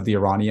liberation of the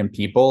Iranian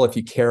people, if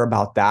you care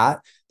about that,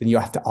 then you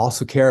have to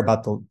also care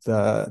about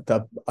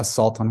the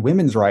assault on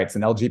women's rights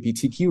and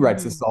LGBTQ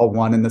rights. This is all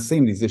one and the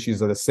same. These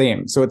issues are the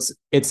same. So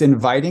it's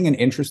inviting an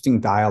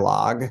interesting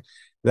dialogue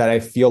that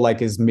I feel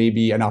like is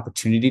maybe an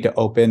opportunity to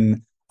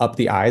open up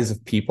the eyes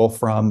of people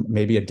from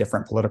maybe a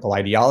different political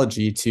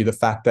ideology to the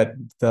fact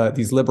that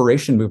these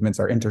liberation movements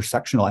are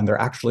intersectional and they're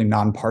actually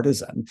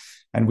nonpartisan.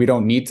 And we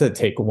don't need to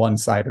take one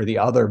side or the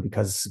other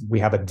because we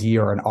have a D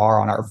or an R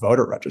on our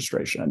voter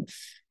registration.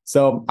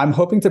 So I'm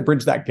hoping to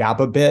bridge that gap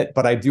a bit,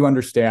 but I do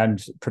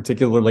understand,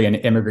 particularly in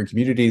immigrant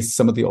communities,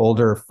 some of the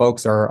older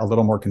folks are a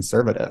little more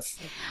conservative.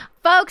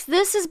 Folks,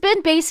 this has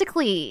been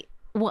basically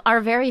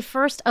our very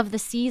first of the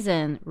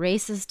season,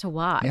 Races to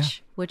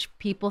Watch, which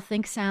people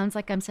think sounds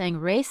like I'm saying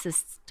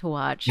racists to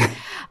watch.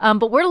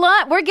 But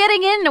we're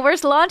getting in, we're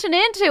launching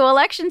into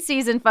election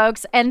season,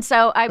 folks. And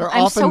so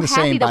I'm so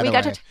happy that we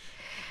got to...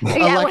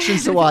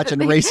 Elections to watch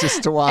and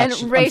racists to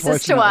watch. And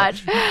racists to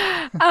watch.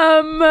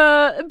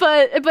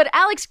 But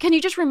Alex, can you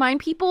just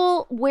remind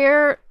people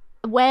where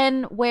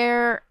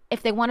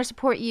if they want to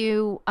support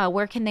you,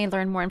 where can they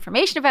learn more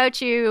information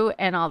about you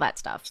and all that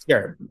stuff?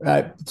 Sure.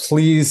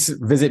 Please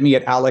visit me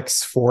at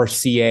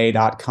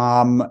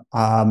alex4ca.com.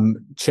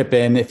 Chip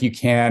in if you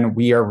can.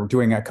 We are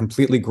doing a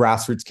completely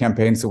grassroots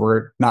campaign, so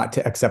we're not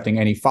accepting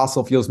any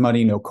fossil fuels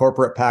money, no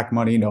corporate PAC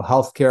money, no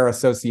healthcare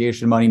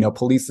association money, no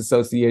police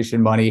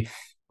association money.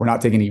 We're not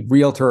taking any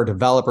realtor or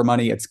developer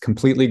money. It's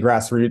completely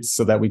grassroots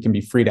so that we can be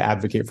free to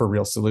advocate for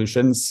real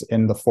solutions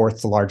in the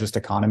fourth largest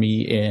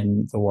economy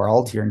in the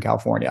world here in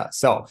California.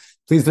 So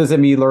please visit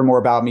me, learn more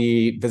about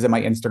me, visit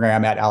my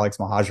Instagram at Alex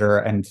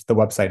Mohajer, and the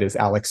website is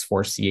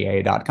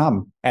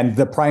alex4ca.com. And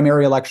the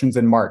primary election's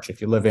in March if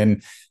you live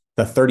in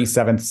the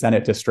 37th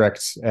Senate District.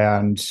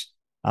 And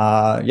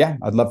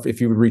I'd love if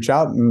you would reach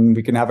out and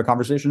we can have a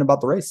conversation about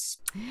the race.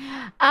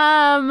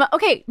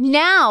 Okay,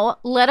 now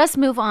let us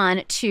move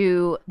on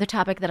to the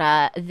topic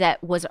that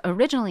was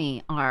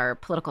originally our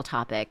political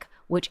topic,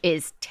 which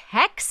is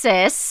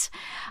Texas.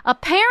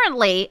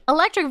 Apparently,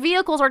 electric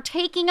vehicles are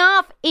taking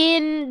off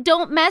in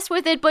don't mess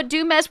with it, but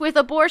do mess with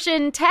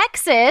abortion,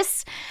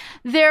 Texas.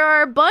 There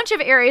are a bunch of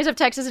areas of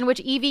Texas in which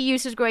EV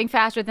use is growing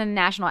faster than the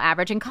national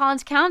average. In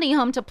Collins County,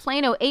 home to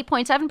Plano,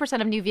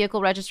 8.7% of new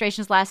vehicle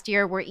registrations last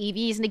year were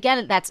EVs. And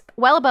again, that's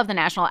well above the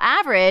national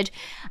average.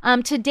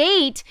 To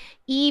date,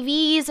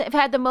 EVs have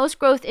had the most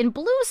growth in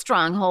blue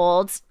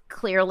strongholds,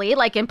 clearly,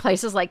 like in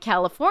places like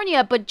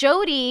California. But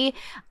Jody,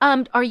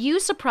 are you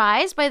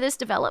surprised by this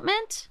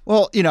development?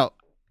 Well,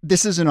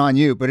 this isn't on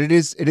you, but it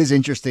is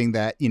interesting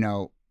that,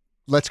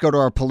 let's go to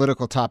our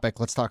political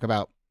topic. Let's talk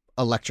about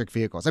electric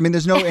vehicles. I mean,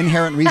 there's no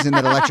inherent reason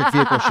that electric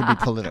vehicles should be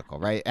political,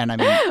 right? And I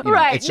mean,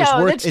 right? It's just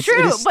worth. That's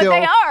true, but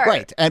they are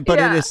right. But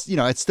it is,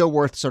 it's still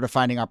worth sort of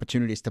finding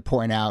opportunities to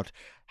point out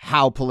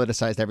how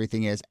politicized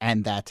everything is,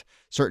 and that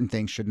certain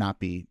things should not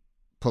be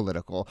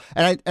political.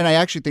 And I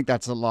actually think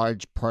that's a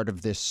large part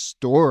of this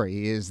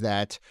story is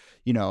that,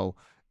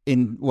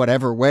 in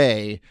whatever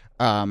way,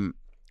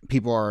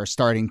 people are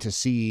starting to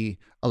see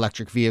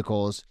electric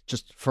vehicles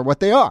just for what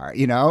they are,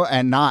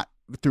 and not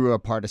through a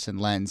partisan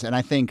lens. And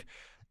I think,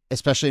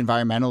 especially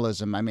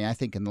environmentalism, I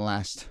think in the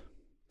last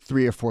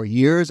 3 or 4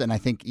 years, and I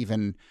think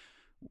the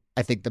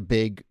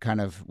big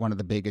one of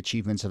the big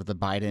achievements of the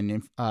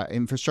Biden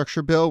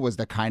infrastructure bill was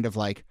the kind of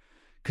like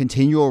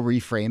continual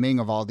reframing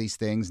of all these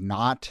things,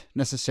 not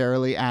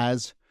necessarily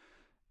as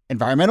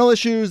environmental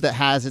issues that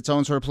has its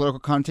own sort of political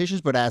connotations,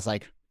 but as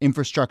like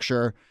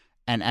infrastructure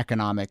and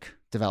economic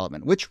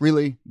development, which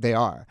really they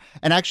are.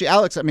 And actually,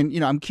 Alex,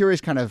 I'm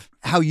curious kind of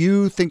how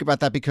you think about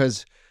that,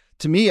 because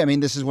to me,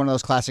 this is one of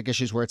those classic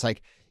issues where it's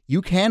like, you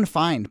can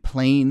find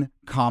plain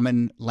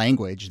common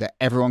language that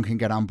everyone can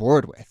get on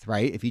board with,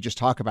 right? If you just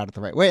talk about it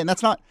the right way. And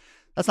that's not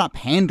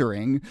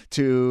pandering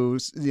to,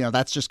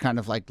 that's just kind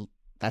of like,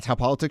 that's how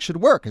politics should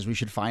work, is we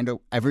should find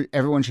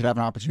everyone should have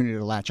an opportunity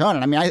to latch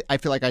on. And I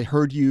feel like I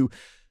heard you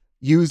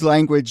use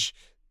language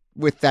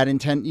with that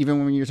intent,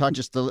 even when you were talking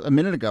just a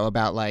minute ago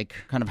about like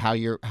kind of how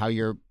you're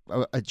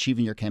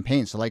achieving your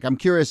campaign. So like, I'm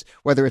curious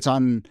whether it's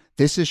on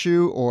this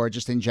issue or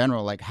just in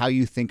general, like how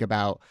you think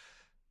about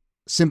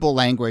simple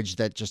language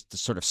that just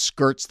sort of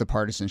skirts the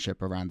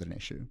partisanship around an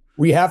issue.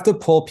 We have to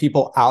pull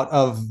people out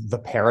of the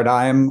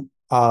paradigm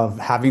of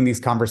having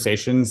these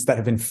conversations that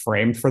have been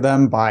framed for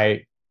them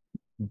by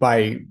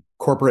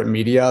corporate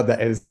media that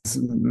is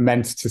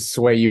meant to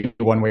sway you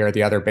one way or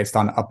the other based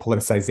on a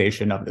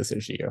politicization of this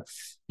issue.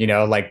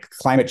 Like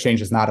climate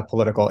change is not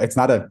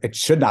it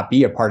should not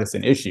be a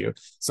partisan issue.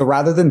 So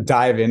rather than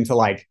dive into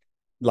like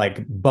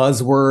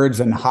buzzwords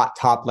and hot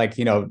top,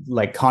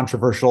 like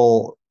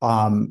controversial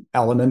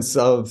elements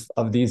of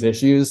these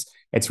issues,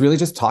 it's really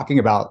just talking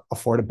about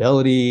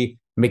affordability,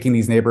 making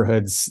these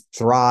neighborhoods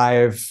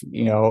thrive,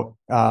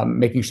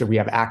 making sure we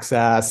have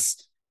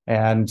access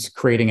and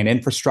creating an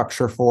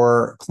infrastructure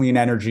for clean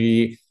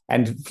energy.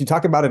 And if you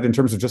talk about it in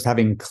terms of just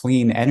having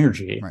clean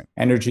energy, right,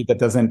 energy that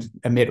doesn't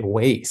emit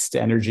waste,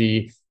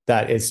 energy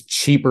that is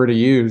cheaper to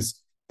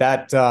use,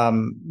 that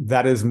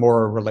is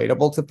more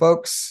relatable to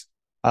folks.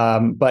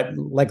 But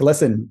like,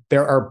 listen,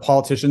 there are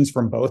politicians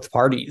from both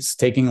parties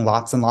taking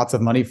lots and lots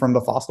of money from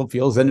the fossil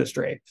fuels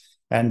industry.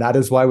 And that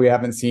is why we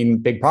haven't seen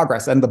big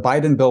progress. And the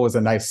Biden bill was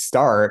a nice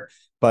start,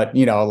 but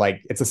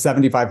it's a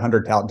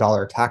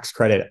 $7,500 tax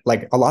credit.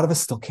 Like a lot of us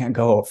still can't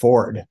go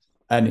afford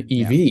an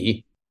EV.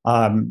 Yeah.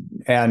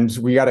 And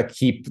we got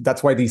to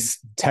that's why these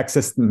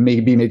Texas may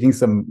be making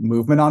some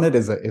movement on it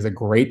is a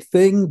great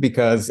thing,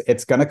 because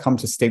it's going to come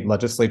to state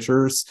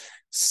legislatures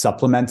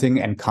supplementing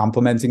and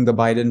complementing the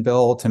Biden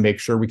bill to make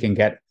sure we can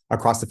get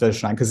across the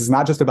finish line. Because it's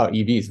not just about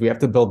EVs. We have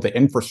to build the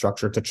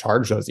infrastructure to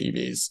charge those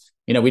EVs.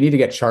 We need to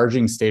get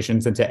charging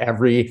stations into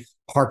every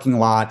parking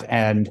lot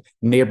and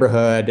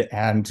neighborhood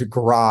and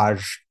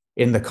garage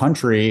in the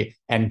country,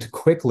 and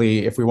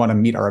quickly, if we want to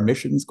meet our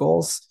emissions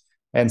goals.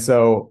 And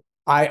so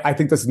I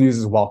think this news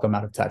is welcome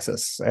out of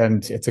Texas,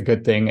 and it's a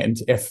good thing. And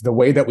if the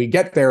way that we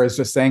get there is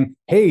just saying,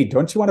 hey,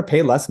 don't you want to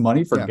pay less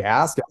money for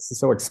gas? Gas is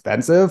so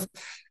expensive.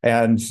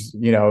 And,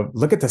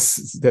 look at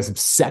this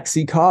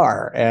sexy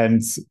car.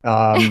 And,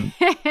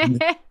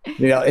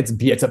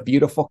 it's a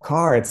beautiful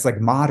car. It's like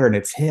modern,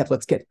 it's hip.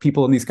 Let's get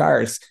people in these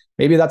cars.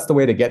 Maybe that's the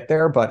way to get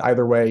there. But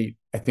either way,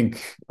 I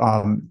think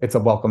it's a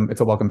welcome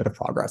bit of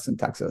progress in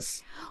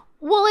Texas.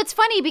 Well, it's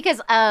funny because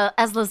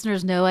as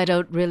listeners know, I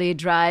don't really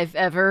drive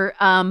ever.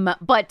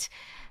 But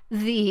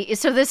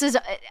this is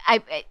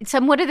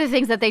one of the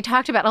things that they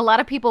talked about. A lot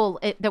of people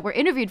that were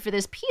interviewed for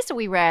this piece that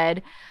we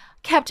read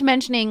kept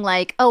mentioning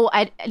like, oh,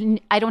 I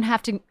don't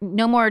have to,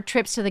 no more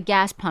trips to the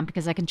gas pump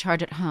because I can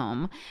charge at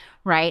home,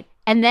 right?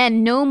 And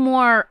then no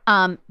more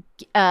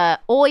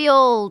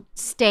oil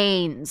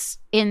stains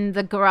in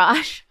the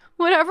garage.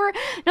 Whatever.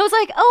 And I was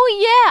like,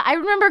 oh yeah, I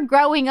remember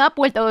growing up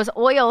with those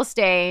oil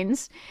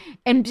stains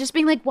and just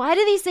being like, why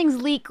do these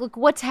things leak? Like,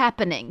 what's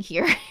happening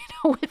here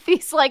with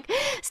these like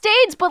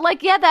stains? But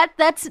like, yeah,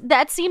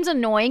 that seems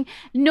annoying.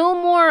 No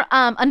more.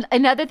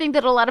 Another thing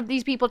that a lot of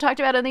these people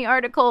talked about in the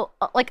article,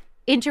 like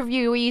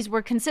interviewees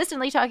were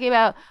consistently talking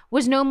about,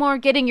 was no more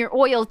getting your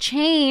oil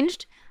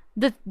changed.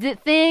 The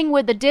thing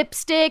with the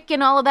dipstick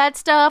and all of that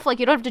stuff, like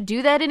you don't have to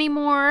do that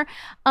anymore.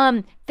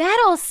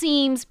 That all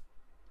seems.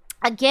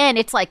 Again,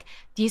 it's like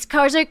these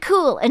cars are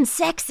cool and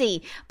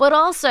sexy, but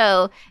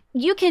also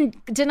you can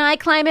deny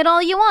climate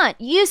all you want.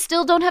 You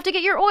still don't have to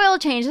get your oil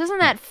changed. Isn't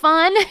that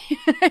fun?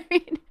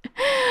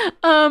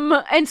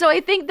 And so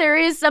I think there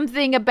is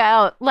something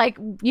about like,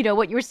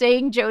 what you were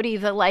saying, Jody,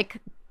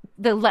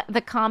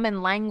 the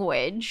common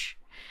language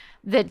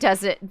that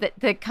does it,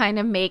 that kind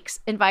of makes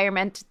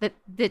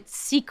that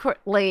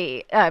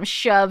secretly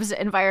shoves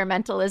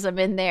environmentalism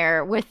in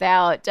there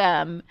without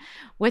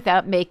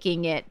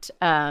making it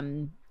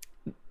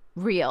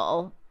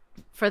real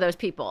for those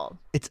people.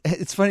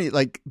 It's funny,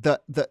 like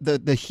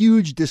the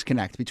huge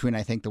disconnect between,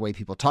 I think, the way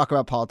people talk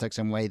about politics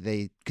and the way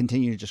they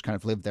continue to just kind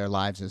of live their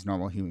lives as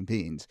normal human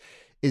beings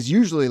is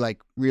usually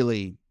like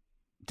really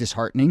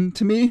disheartening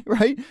to me,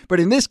 right? But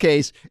in this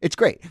case, it's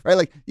great, right?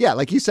 Like, yeah,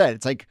 like you said,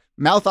 it's like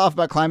mouth off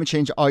about climate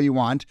change all you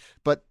want,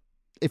 but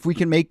if we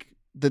can make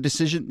the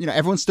decision,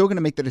 everyone's still going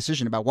to make the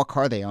decision about what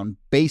car they own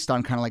based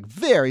on kind of like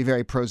very,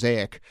 very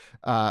prosaic,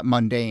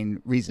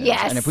 mundane reasons.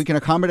 Yes. And if we can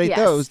accommodate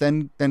those,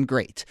 then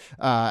great.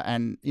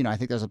 And, I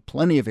think there's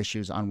plenty of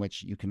issues on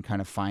which you can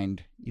kind of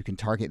you can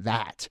target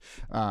that.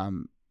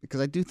 Because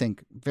I do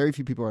think very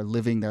few people are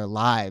living their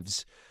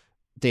lives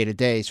day to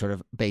day sort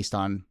of based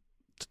on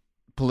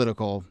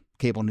political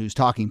cable news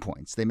talking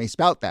points. They may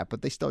spout that,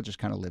 but they still just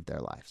kind of live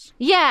their lives.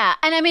 Yeah.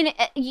 And I mean,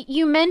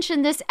 you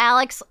mentioned this,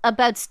 Alex,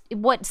 about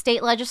what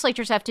state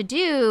legislatures have to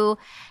do.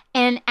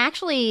 And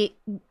actually,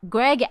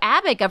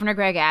 Governor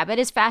Greg Abbott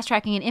is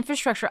fast-tracking an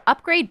infrastructure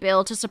upgrade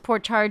bill to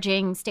support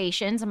charging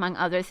stations, among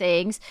other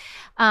things.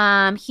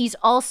 He's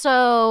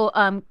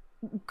also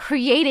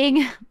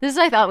creating, this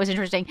I thought was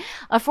interesting,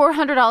 a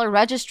 $400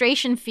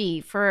 registration fee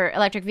for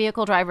electric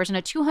vehicle drivers and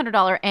a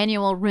 $200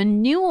 annual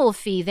renewal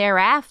fee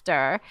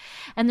thereafter.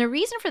 And the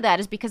reason for that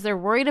is because they're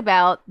worried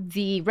about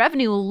the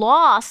revenue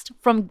lost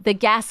from the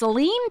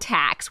gasoline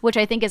tax, which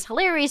I think is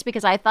hilarious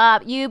because I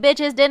thought you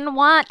bitches didn't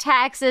want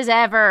taxes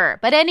ever.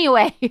 But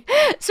anyway,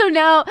 so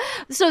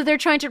they're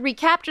trying to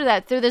recapture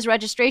that through this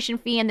registration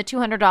fee and the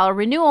 $200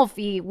 renewal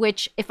fee,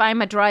 which if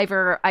I'm a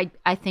driver,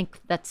 I think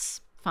that's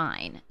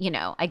fine.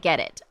 I get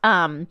it.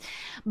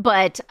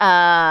 But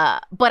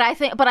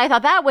I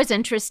thought that was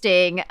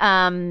interesting.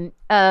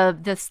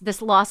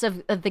 This loss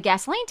of the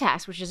gasoline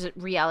tax, which is a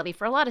reality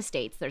for a lot of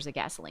states. There's a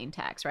gasoline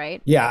tax,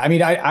 right? Yeah. I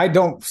mean, I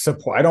don't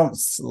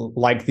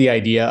like the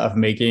idea of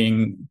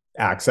making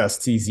access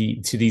to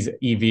these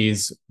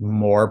EVs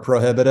more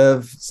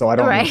prohibitive. So I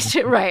don't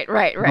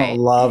right.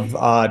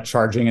 love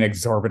charging an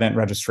exorbitant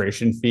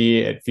registration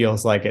fee. It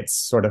feels like it's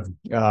sort of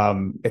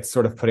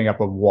putting up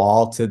a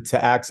wall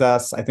to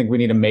access. I think we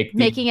need to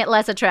making it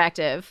less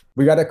attractive.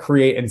 We got to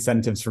create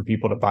incentives for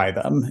people to buy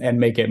them and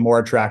make it more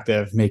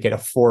attractive, make it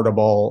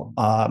affordable,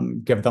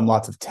 give them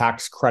lots of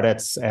tax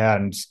credits,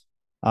 and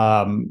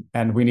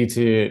we need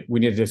to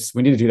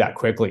do that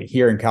quickly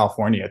here in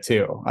California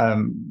too.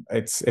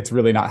 It's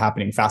really not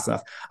happening fast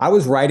enough. I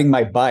was riding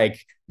my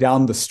bike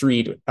down the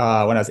street when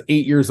I was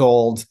 8 years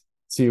old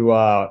to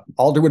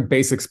Alderwood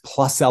Basics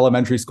Plus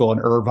Elementary School in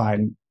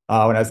Irvine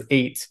when I was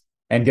 8,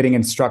 and getting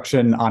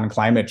instruction on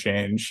climate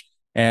change.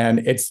 And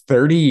it's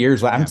 30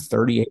 years. I'm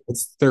 38.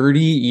 It's 30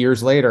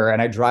 years later,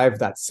 and I drive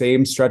that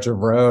same stretch of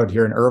road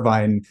here in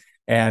Irvine.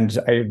 And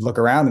I look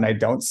around and I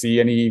don't see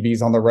any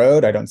EVs on the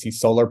road. I don't see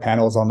solar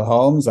panels on the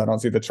homes. I don't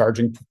see the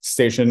charging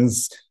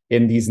stations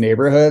in these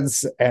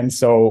neighborhoods. And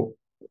so,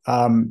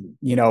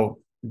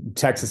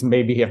 Texas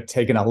maybe have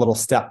taken a little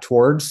step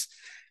towards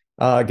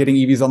getting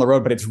EVs on the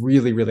road, but it's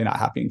really, really not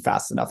happening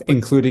fast enough,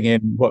 including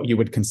in what you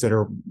would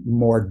consider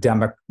more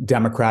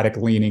democratic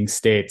leaning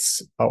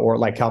states or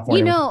like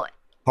California.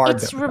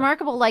 It's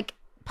remarkable. Like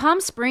Palm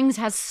Springs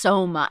has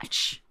so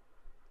much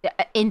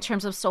in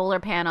terms of solar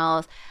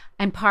panels.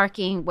 and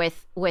parking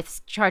with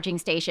charging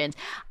stations.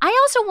 I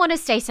also want to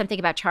say something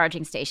about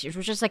charging stations,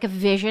 which is like a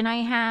vision I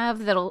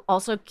have that'll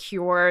also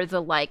cure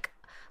the like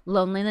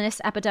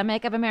loneliness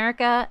epidemic of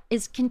America.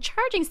 Is can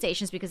charging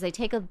stations, because they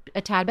take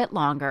a tad bit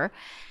longer,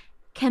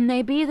 can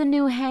they be the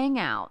new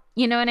hangout?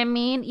 You know what I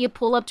mean? You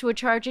pull up to a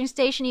charging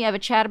station, you have a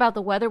chat about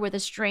the weather with a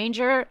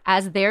stranger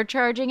as they're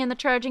charging in the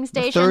charging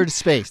station. The third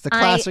space, the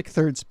classic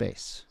third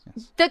space.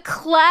 Yes. The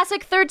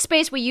classic third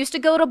space. We used to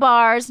go to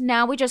bars.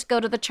 Now we just go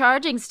to the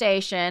charging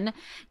station.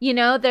 You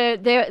know,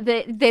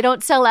 they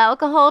don't sell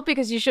alcohol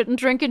because you shouldn't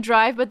drink and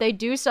drive, but they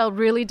do sell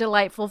really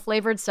delightful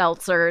flavored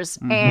seltzers,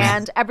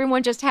 and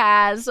everyone just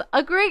has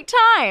a great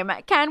time.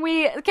 Can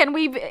we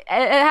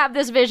have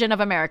this vision of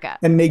America?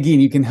 And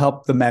Nadine, you can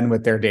help the men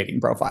with their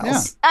dating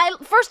profiles. Yeah.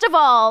 First of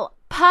all,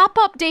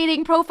 pop-up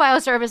dating profile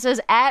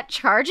services at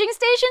charging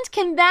stations,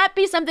 can that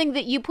be something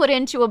that you put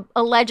into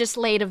a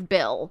legislative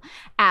bill,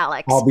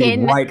 Alex? I'll be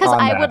right on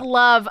I that. would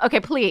love. Okay,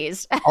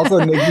 please. Also,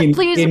 Nadine,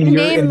 please in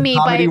name the me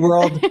comedy by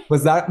world,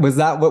 was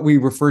that what we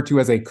refer to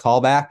as a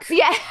callback?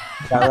 Yeah. Is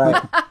that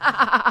right?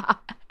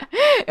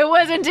 It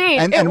was indeed.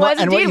 And what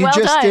you well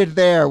just done. did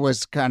there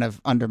was kind of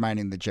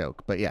undermining the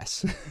joke, but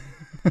yes.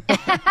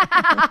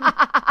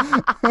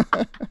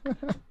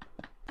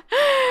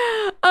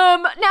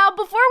 Now,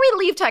 before we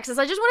leave Texas,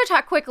 I just want to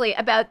talk quickly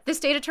about the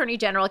state attorney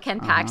general, Ken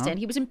Paxton.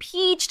 He was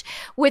impeached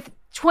with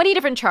 20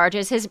 different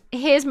charges.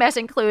 His mess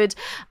includes,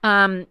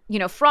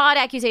 fraud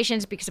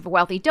accusations because of a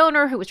wealthy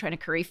donor who was trying to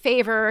curry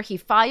favor. He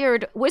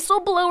fired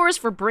whistleblowers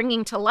for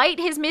bringing to light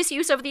his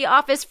misuse of the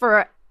office,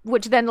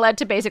 which then led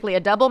to basically a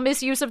double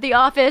misuse of the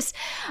office.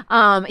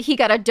 He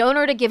got a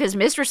donor to give his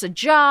mistress a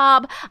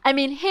job. I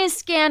mean, his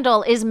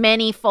scandal is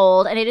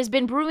manyfold, and it has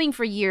been brewing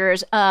for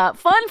years.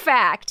 Fun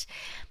fact,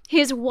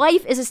 his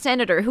wife is a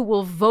senator who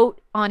will vote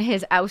on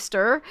his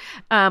ouster,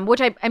 which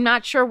I'm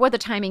not sure what the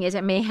timing is.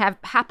 It may have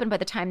happened by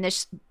the time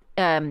this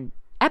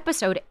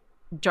episode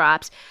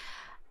drops.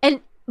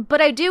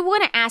 But I do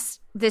want to ask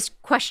this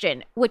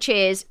question, which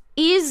is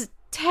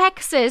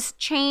Texas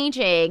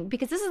changing?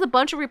 Because this is a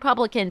bunch of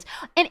Republicans,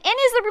 and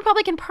is the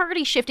Republican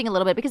Party shifting a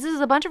little bit? Because this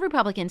is a bunch of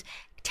Republicans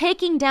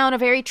taking down a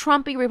very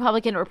Trumpy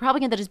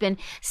Republican that has been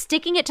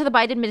sticking it to the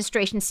Biden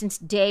administration since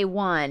day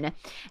one.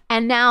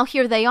 And now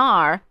here they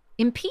are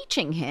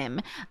impeaching him.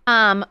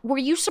 Were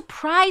you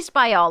surprised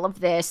by all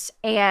of this?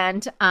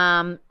 And,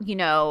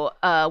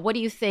 what do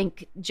you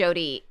think,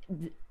 Jody?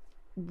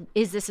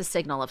 Is this a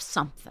signal of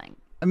something?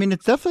 I mean,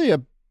 it's definitely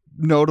a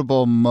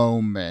notable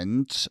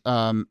moment,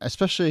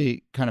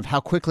 especially kind of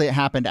how quickly it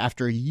happened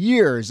after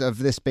years of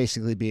this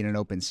basically being an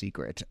open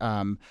secret.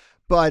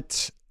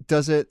 But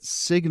does it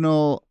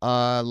signal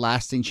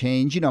lasting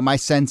change? My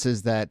sense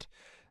is that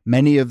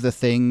many of the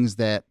things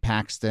that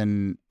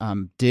Paxton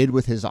did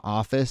with his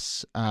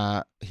office,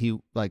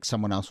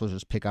 someone else will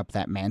just pick up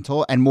that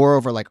mantle. And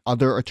moreover,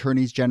 other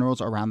attorneys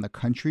generals around the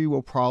country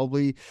will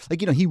probably,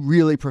 he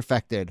really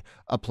perfected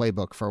a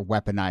playbook for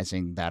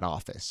weaponizing that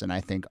office. And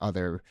I think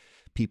other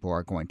people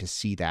are going to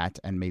see that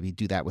and maybe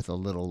do that with a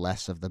little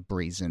less of the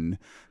brazen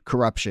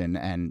corruption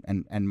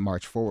and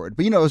march forward.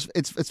 But,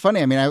 it's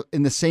funny. I mean,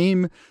 in the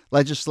same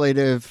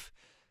legislative,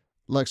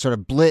 sort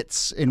of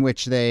blitz in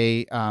which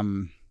they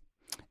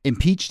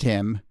impeached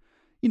him,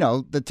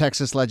 the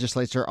Texas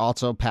legislature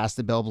also passed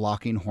a bill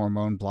blocking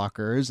hormone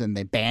blockers, and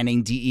they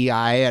banning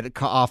DEI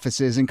at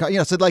offices. And,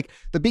 so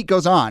the beat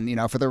goes on,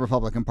 for the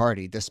Republican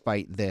Party,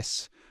 despite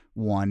this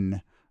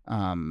one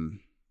move.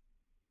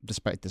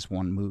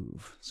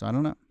 So I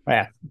don't know.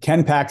 Yeah.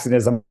 Ken Paxton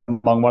is among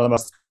one of the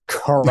most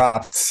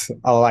corrupt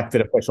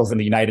elected officials in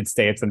the United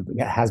States, and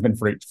has been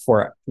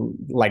for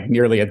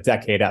nearly a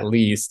decade at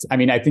least. I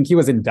mean, I think he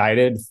was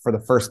indicted for the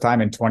first time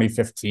in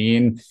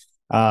 2015.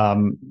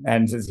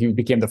 And he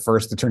became the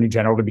first attorney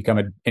general to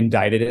become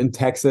indicted in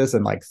Texas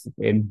in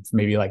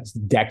maybe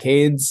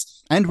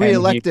decades. And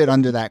reelected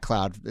under that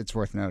cloud, it's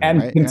worth noting.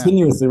 And right?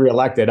 continuously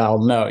reelected, I'll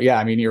note. Yeah,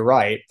 I mean, you're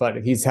right. But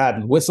he's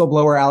had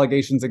whistleblower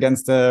allegations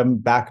against him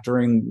back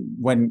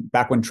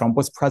when Trump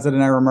was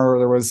president. I remember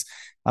there was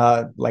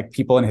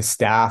people in his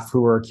staff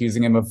who were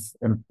accusing him of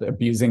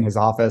abusing his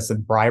office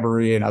and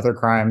bribery and other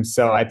crimes.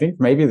 So I think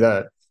maybe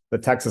the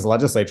Texas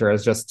legislature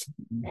has just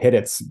hit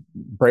its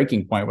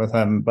breaking point with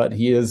him, but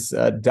he is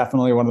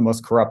definitely one of the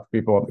most corrupt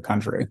people in the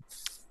country.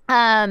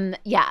 But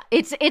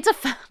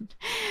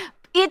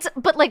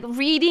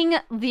reading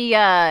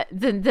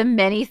the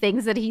many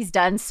things that he's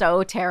done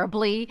so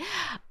terribly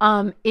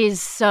is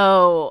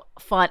so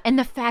fun, and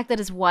the fact that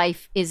his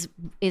wife is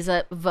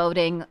a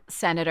voting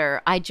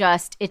senator,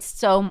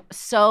 it's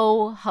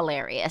so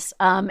hilarious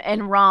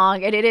and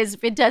wrong, and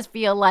it does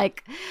feel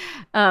like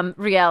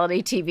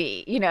reality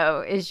TV.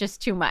 Is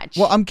just too much.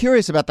 Well, I'm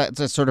curious about that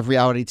sort of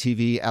reality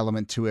TV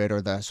element to it,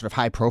 or the sort of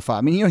high profile.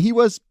 I mean, he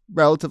was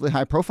relatively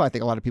high profile. I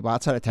think a lot of people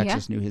outside of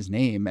Texas knew his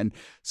name. And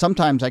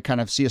sometimes I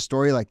kind of see a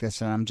story like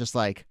this and I'm just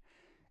like,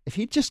 if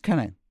he just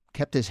kind of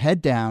kept his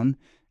head down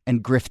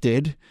and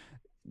grifted,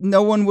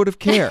 no one would have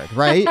cared,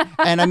 right?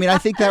 And I mean, I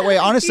think that way,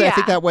 honestly, I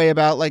think that way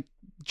about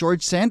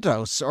George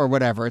Santos or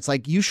whatever. It's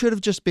you should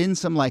have just been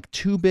some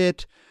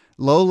 2-bit,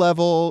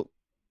 low-level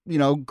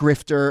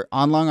grifter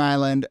on Long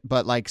Island,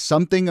 but like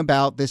something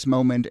about this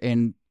moment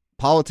in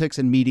politics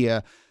and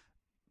media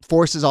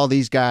forces all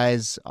these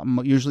guys,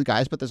 usually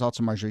guys, but there's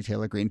also Marjorie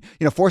Taylor Greene,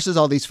 forces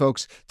all these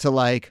folks to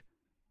like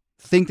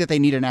think that they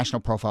need a national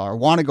profile or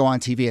want to go on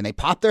TV, and they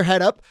pop their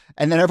head up,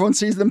 and then everyone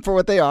sees them for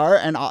what they are,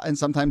 and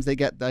sometimes they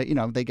get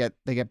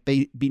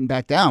beaten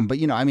back down. But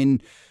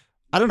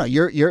I don't know.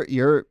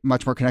 You're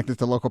much more connected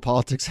to local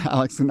politics,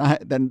 Alex,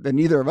 than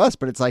either of us.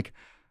 But it's like,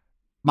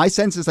 my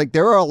sense is like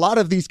there are a lot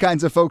of these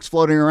kinds of folks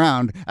floating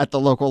around at the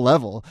local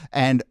level,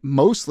 and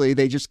mostly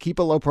they just keep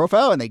a low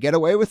profile and they get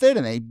away with it,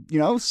 and they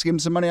skim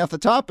some money off the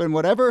top and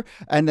whatever.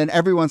 And then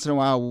every once in a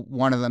while,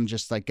 one of them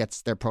just like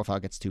their profile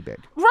gets too big.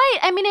 Right.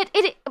 I mean,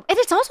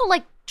 it's also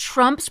like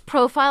Trump's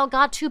profile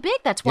got too big.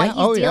 That's why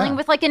he's dealing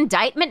with like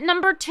indictment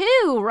number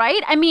 2,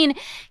 right? I mean,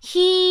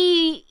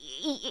 he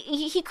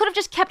could have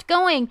just kept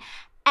going.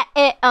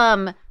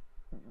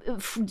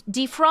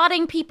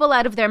 Defrauding people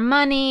out of their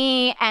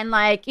money and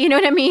like,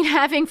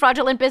 having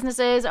fraudulent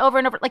businesses over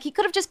and over. Like, he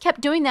could have just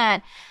kept doing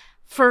that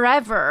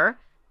forever.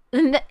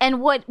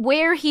 And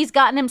where he's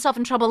gotten himself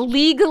in trouble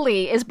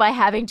legally is by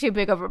having too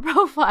big of a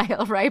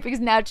profile, right?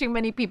 Because now too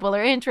many people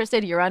are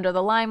interested. You're under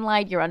the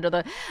limelight. You're under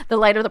the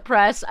light of the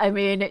press. I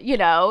mean,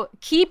 I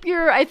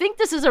think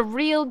this is a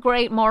real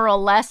great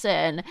moral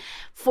lesson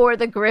for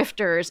the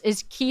grifters,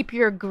 is keep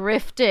your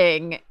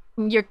grifting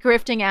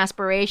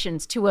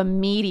aspirations to a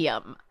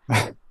medium.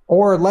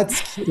 Or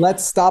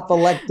let's stop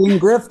electing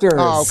grifters.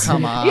 Oh,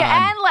 come on.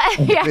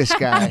 This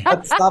guy.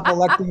 Let's stop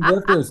electing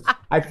grifters.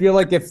 I feel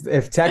like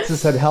if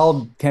Texas had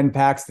held Ken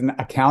Paxton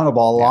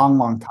accountable a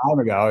long time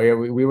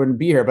ago, we wouldn't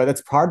be here. But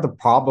that's part of the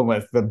problem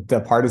with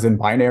the partisan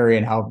binary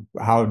and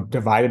how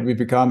divided we've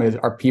become is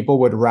our people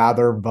would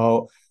rather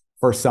vote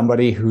for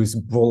somebody who's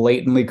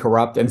blatantly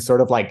corrupt and sort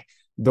of like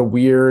the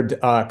weird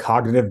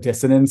cognitive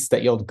dissonance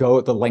that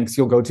the lengths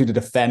you'll go to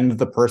defend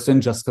the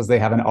person just because they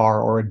have an R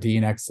or a D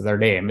next to their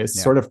name is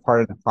sort of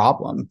part of the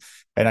problem.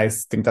 And I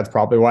think that's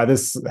probably why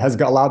this has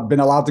been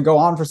allowed to go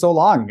on for so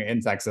long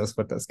in Texas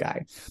with this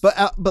guy.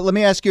 But let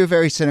me ask you a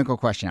very cynical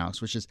question,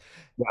 Alex, which is,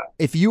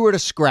 if you were to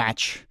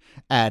scratch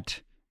at,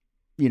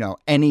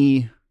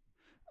 any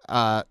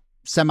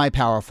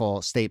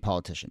semi-powerful state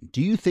politician,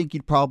 do you think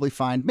you'd probably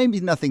find, maybe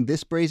nothing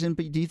this brazen,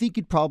 but do you think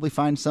you'd probably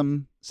find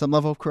some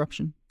level of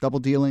corruption, double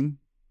dealing,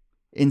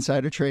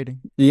 insider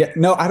trading? Yeah,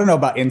 no, I don't know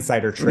about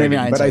insider trading,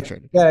 I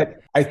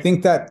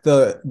think that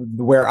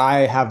where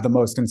I have the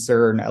most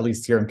concern, at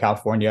least here in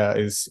California,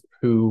 is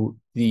who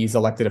these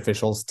elected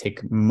officials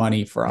take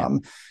money from.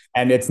 Yeah.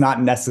 And it's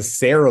not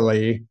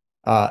necessarily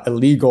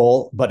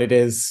illegal, but it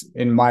is,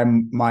 in my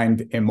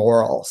mind,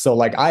 immoral. So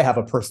like, I have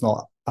a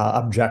personal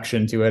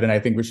objection to it. And I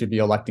think we should be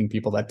electing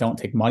people that don't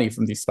take money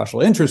from these special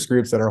interest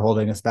groups that are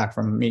holding us back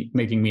from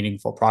making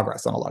meaningful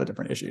progress on a lot of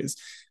different issues.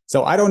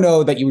 So I don't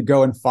know that you would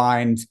go and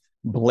find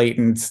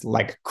blatant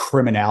like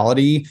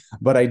criminality,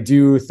 but I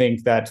do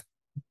think that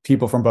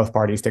people from both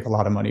parties take a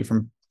lot of money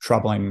from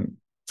troubling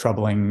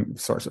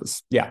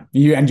sources. Yeah.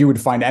 You can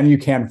find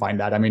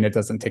that. I mean, it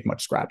doesn't take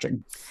much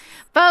scratching.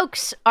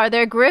 Folks, are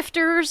there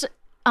grifters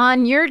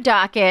on your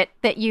docket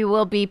that you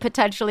will be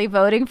potentially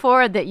voting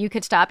for, that you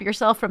could stop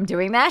yourself from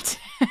doing that?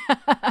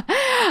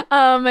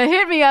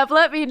 Hit me up.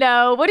 Let me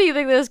know. What do you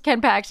think of this Ken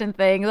Paxton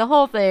thing? The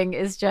whole thing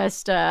is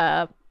just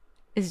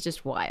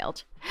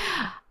wild.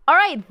 All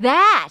right.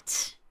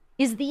 That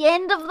is the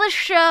end of the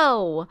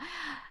show.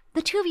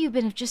 The two of you have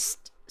been just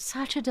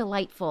such a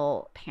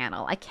delightful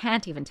panel. I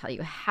can't even tell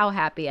you how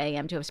happy I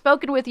am to have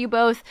spoken with you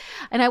both.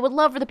 And I would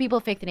love for the people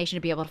of Fake the Nation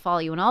to be able to follow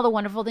you and all the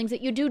wonderful things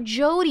that you do.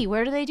 Jody,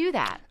 where do they do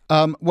that?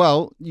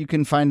 Well, you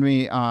can find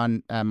me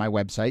on my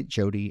website,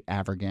 Jody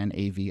Avirgan,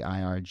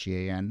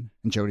 Avirgan,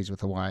 and Jody's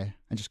with a Y.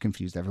 I just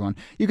confused everyone.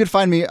 You can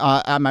find me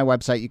on my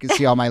website. You can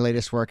see all my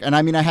latest work. And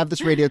I mean, I have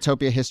this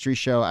Radiotopia history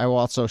show. I will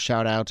also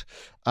shout out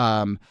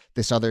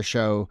this other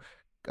show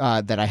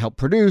that I help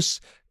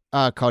produce,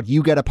 called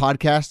You Get a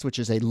Podcast, which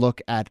is a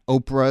look at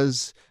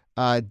Oprah's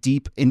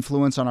deep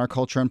influence on our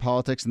culture and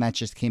politics. And that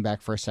just came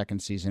back for a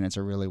second season. It's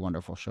a really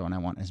wonderful show, and I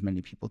want as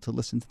many people to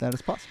listen to that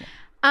as possible.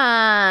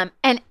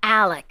 And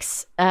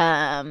Alex,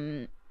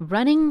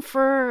 running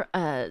for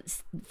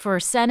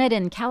Senate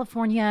in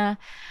California,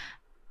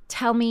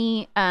 tell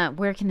me,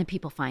 where can the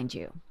people find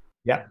you?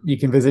 Yeah, you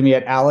can visit me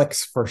at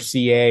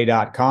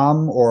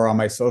alexforca.com or on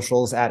my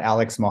socials at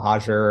Alex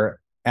Mohajer,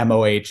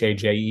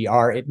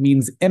 Mohajer. It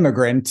means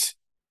immigrant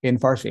in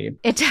Farsi.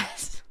 It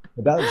does.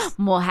 It does.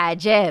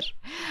 Mohajer.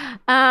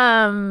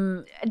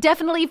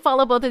 Definitely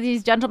follow both of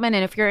these gentlemen.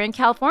 And if you're in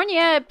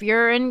California, if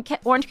you're in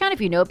Orange County,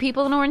 if you know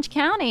people in Orange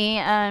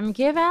County,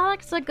 give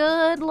Alex a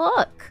good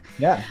look.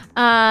 Yeah.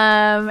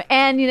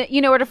 And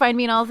you know where to find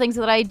me and all the things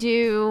that I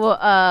do.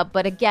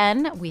 But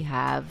again, we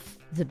have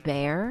The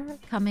Bear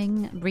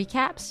coming,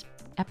 recaps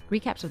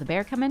of The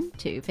Bear coming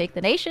to Fake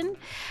the Nation.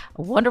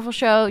 A wonderful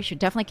show. You should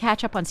definitely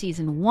catch up on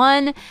season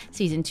 1.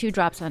 Season 2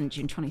 drops on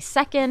June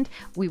 22nd.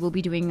 We will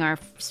be doing our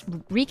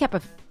recap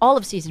of all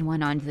of season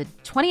 1 on the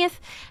 20th.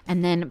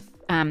 And then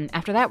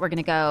after that, we're going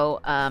to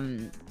go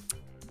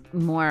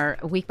more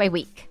week by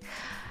week.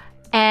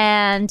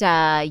 And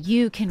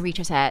you can reach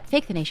us at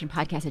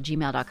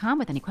fakethenationpodcast@gmail.com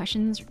with any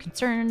questions or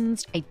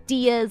concerns,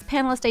 ideas,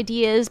 panelist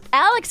ideas.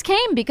 Alex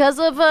came because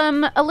of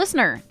a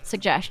listener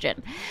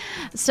suggestion.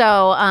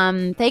 So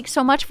thanks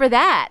so much for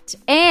that.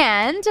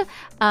 And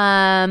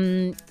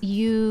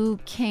you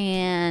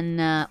can,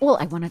 I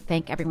want to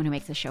thank everyone who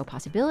makes the show a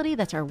possibility.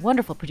 That's our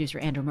wonderful producer,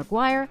 Andrew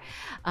McGuire.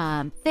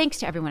 Thanks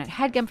to everyone at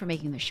HeadGum for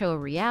making the show a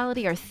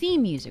reality. Our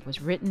theme music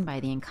was written by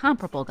the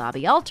incomparable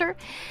Gabi Alter.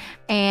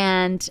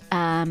 And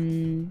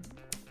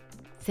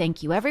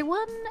thank you,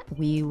 everyone.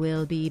 We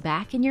will be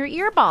back in your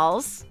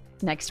earballs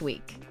next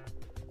week.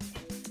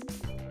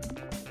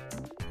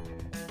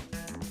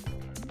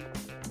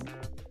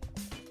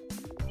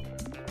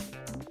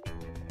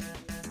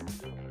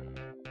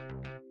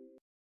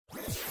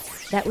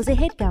 That was a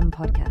HeadGum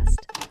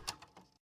podcast.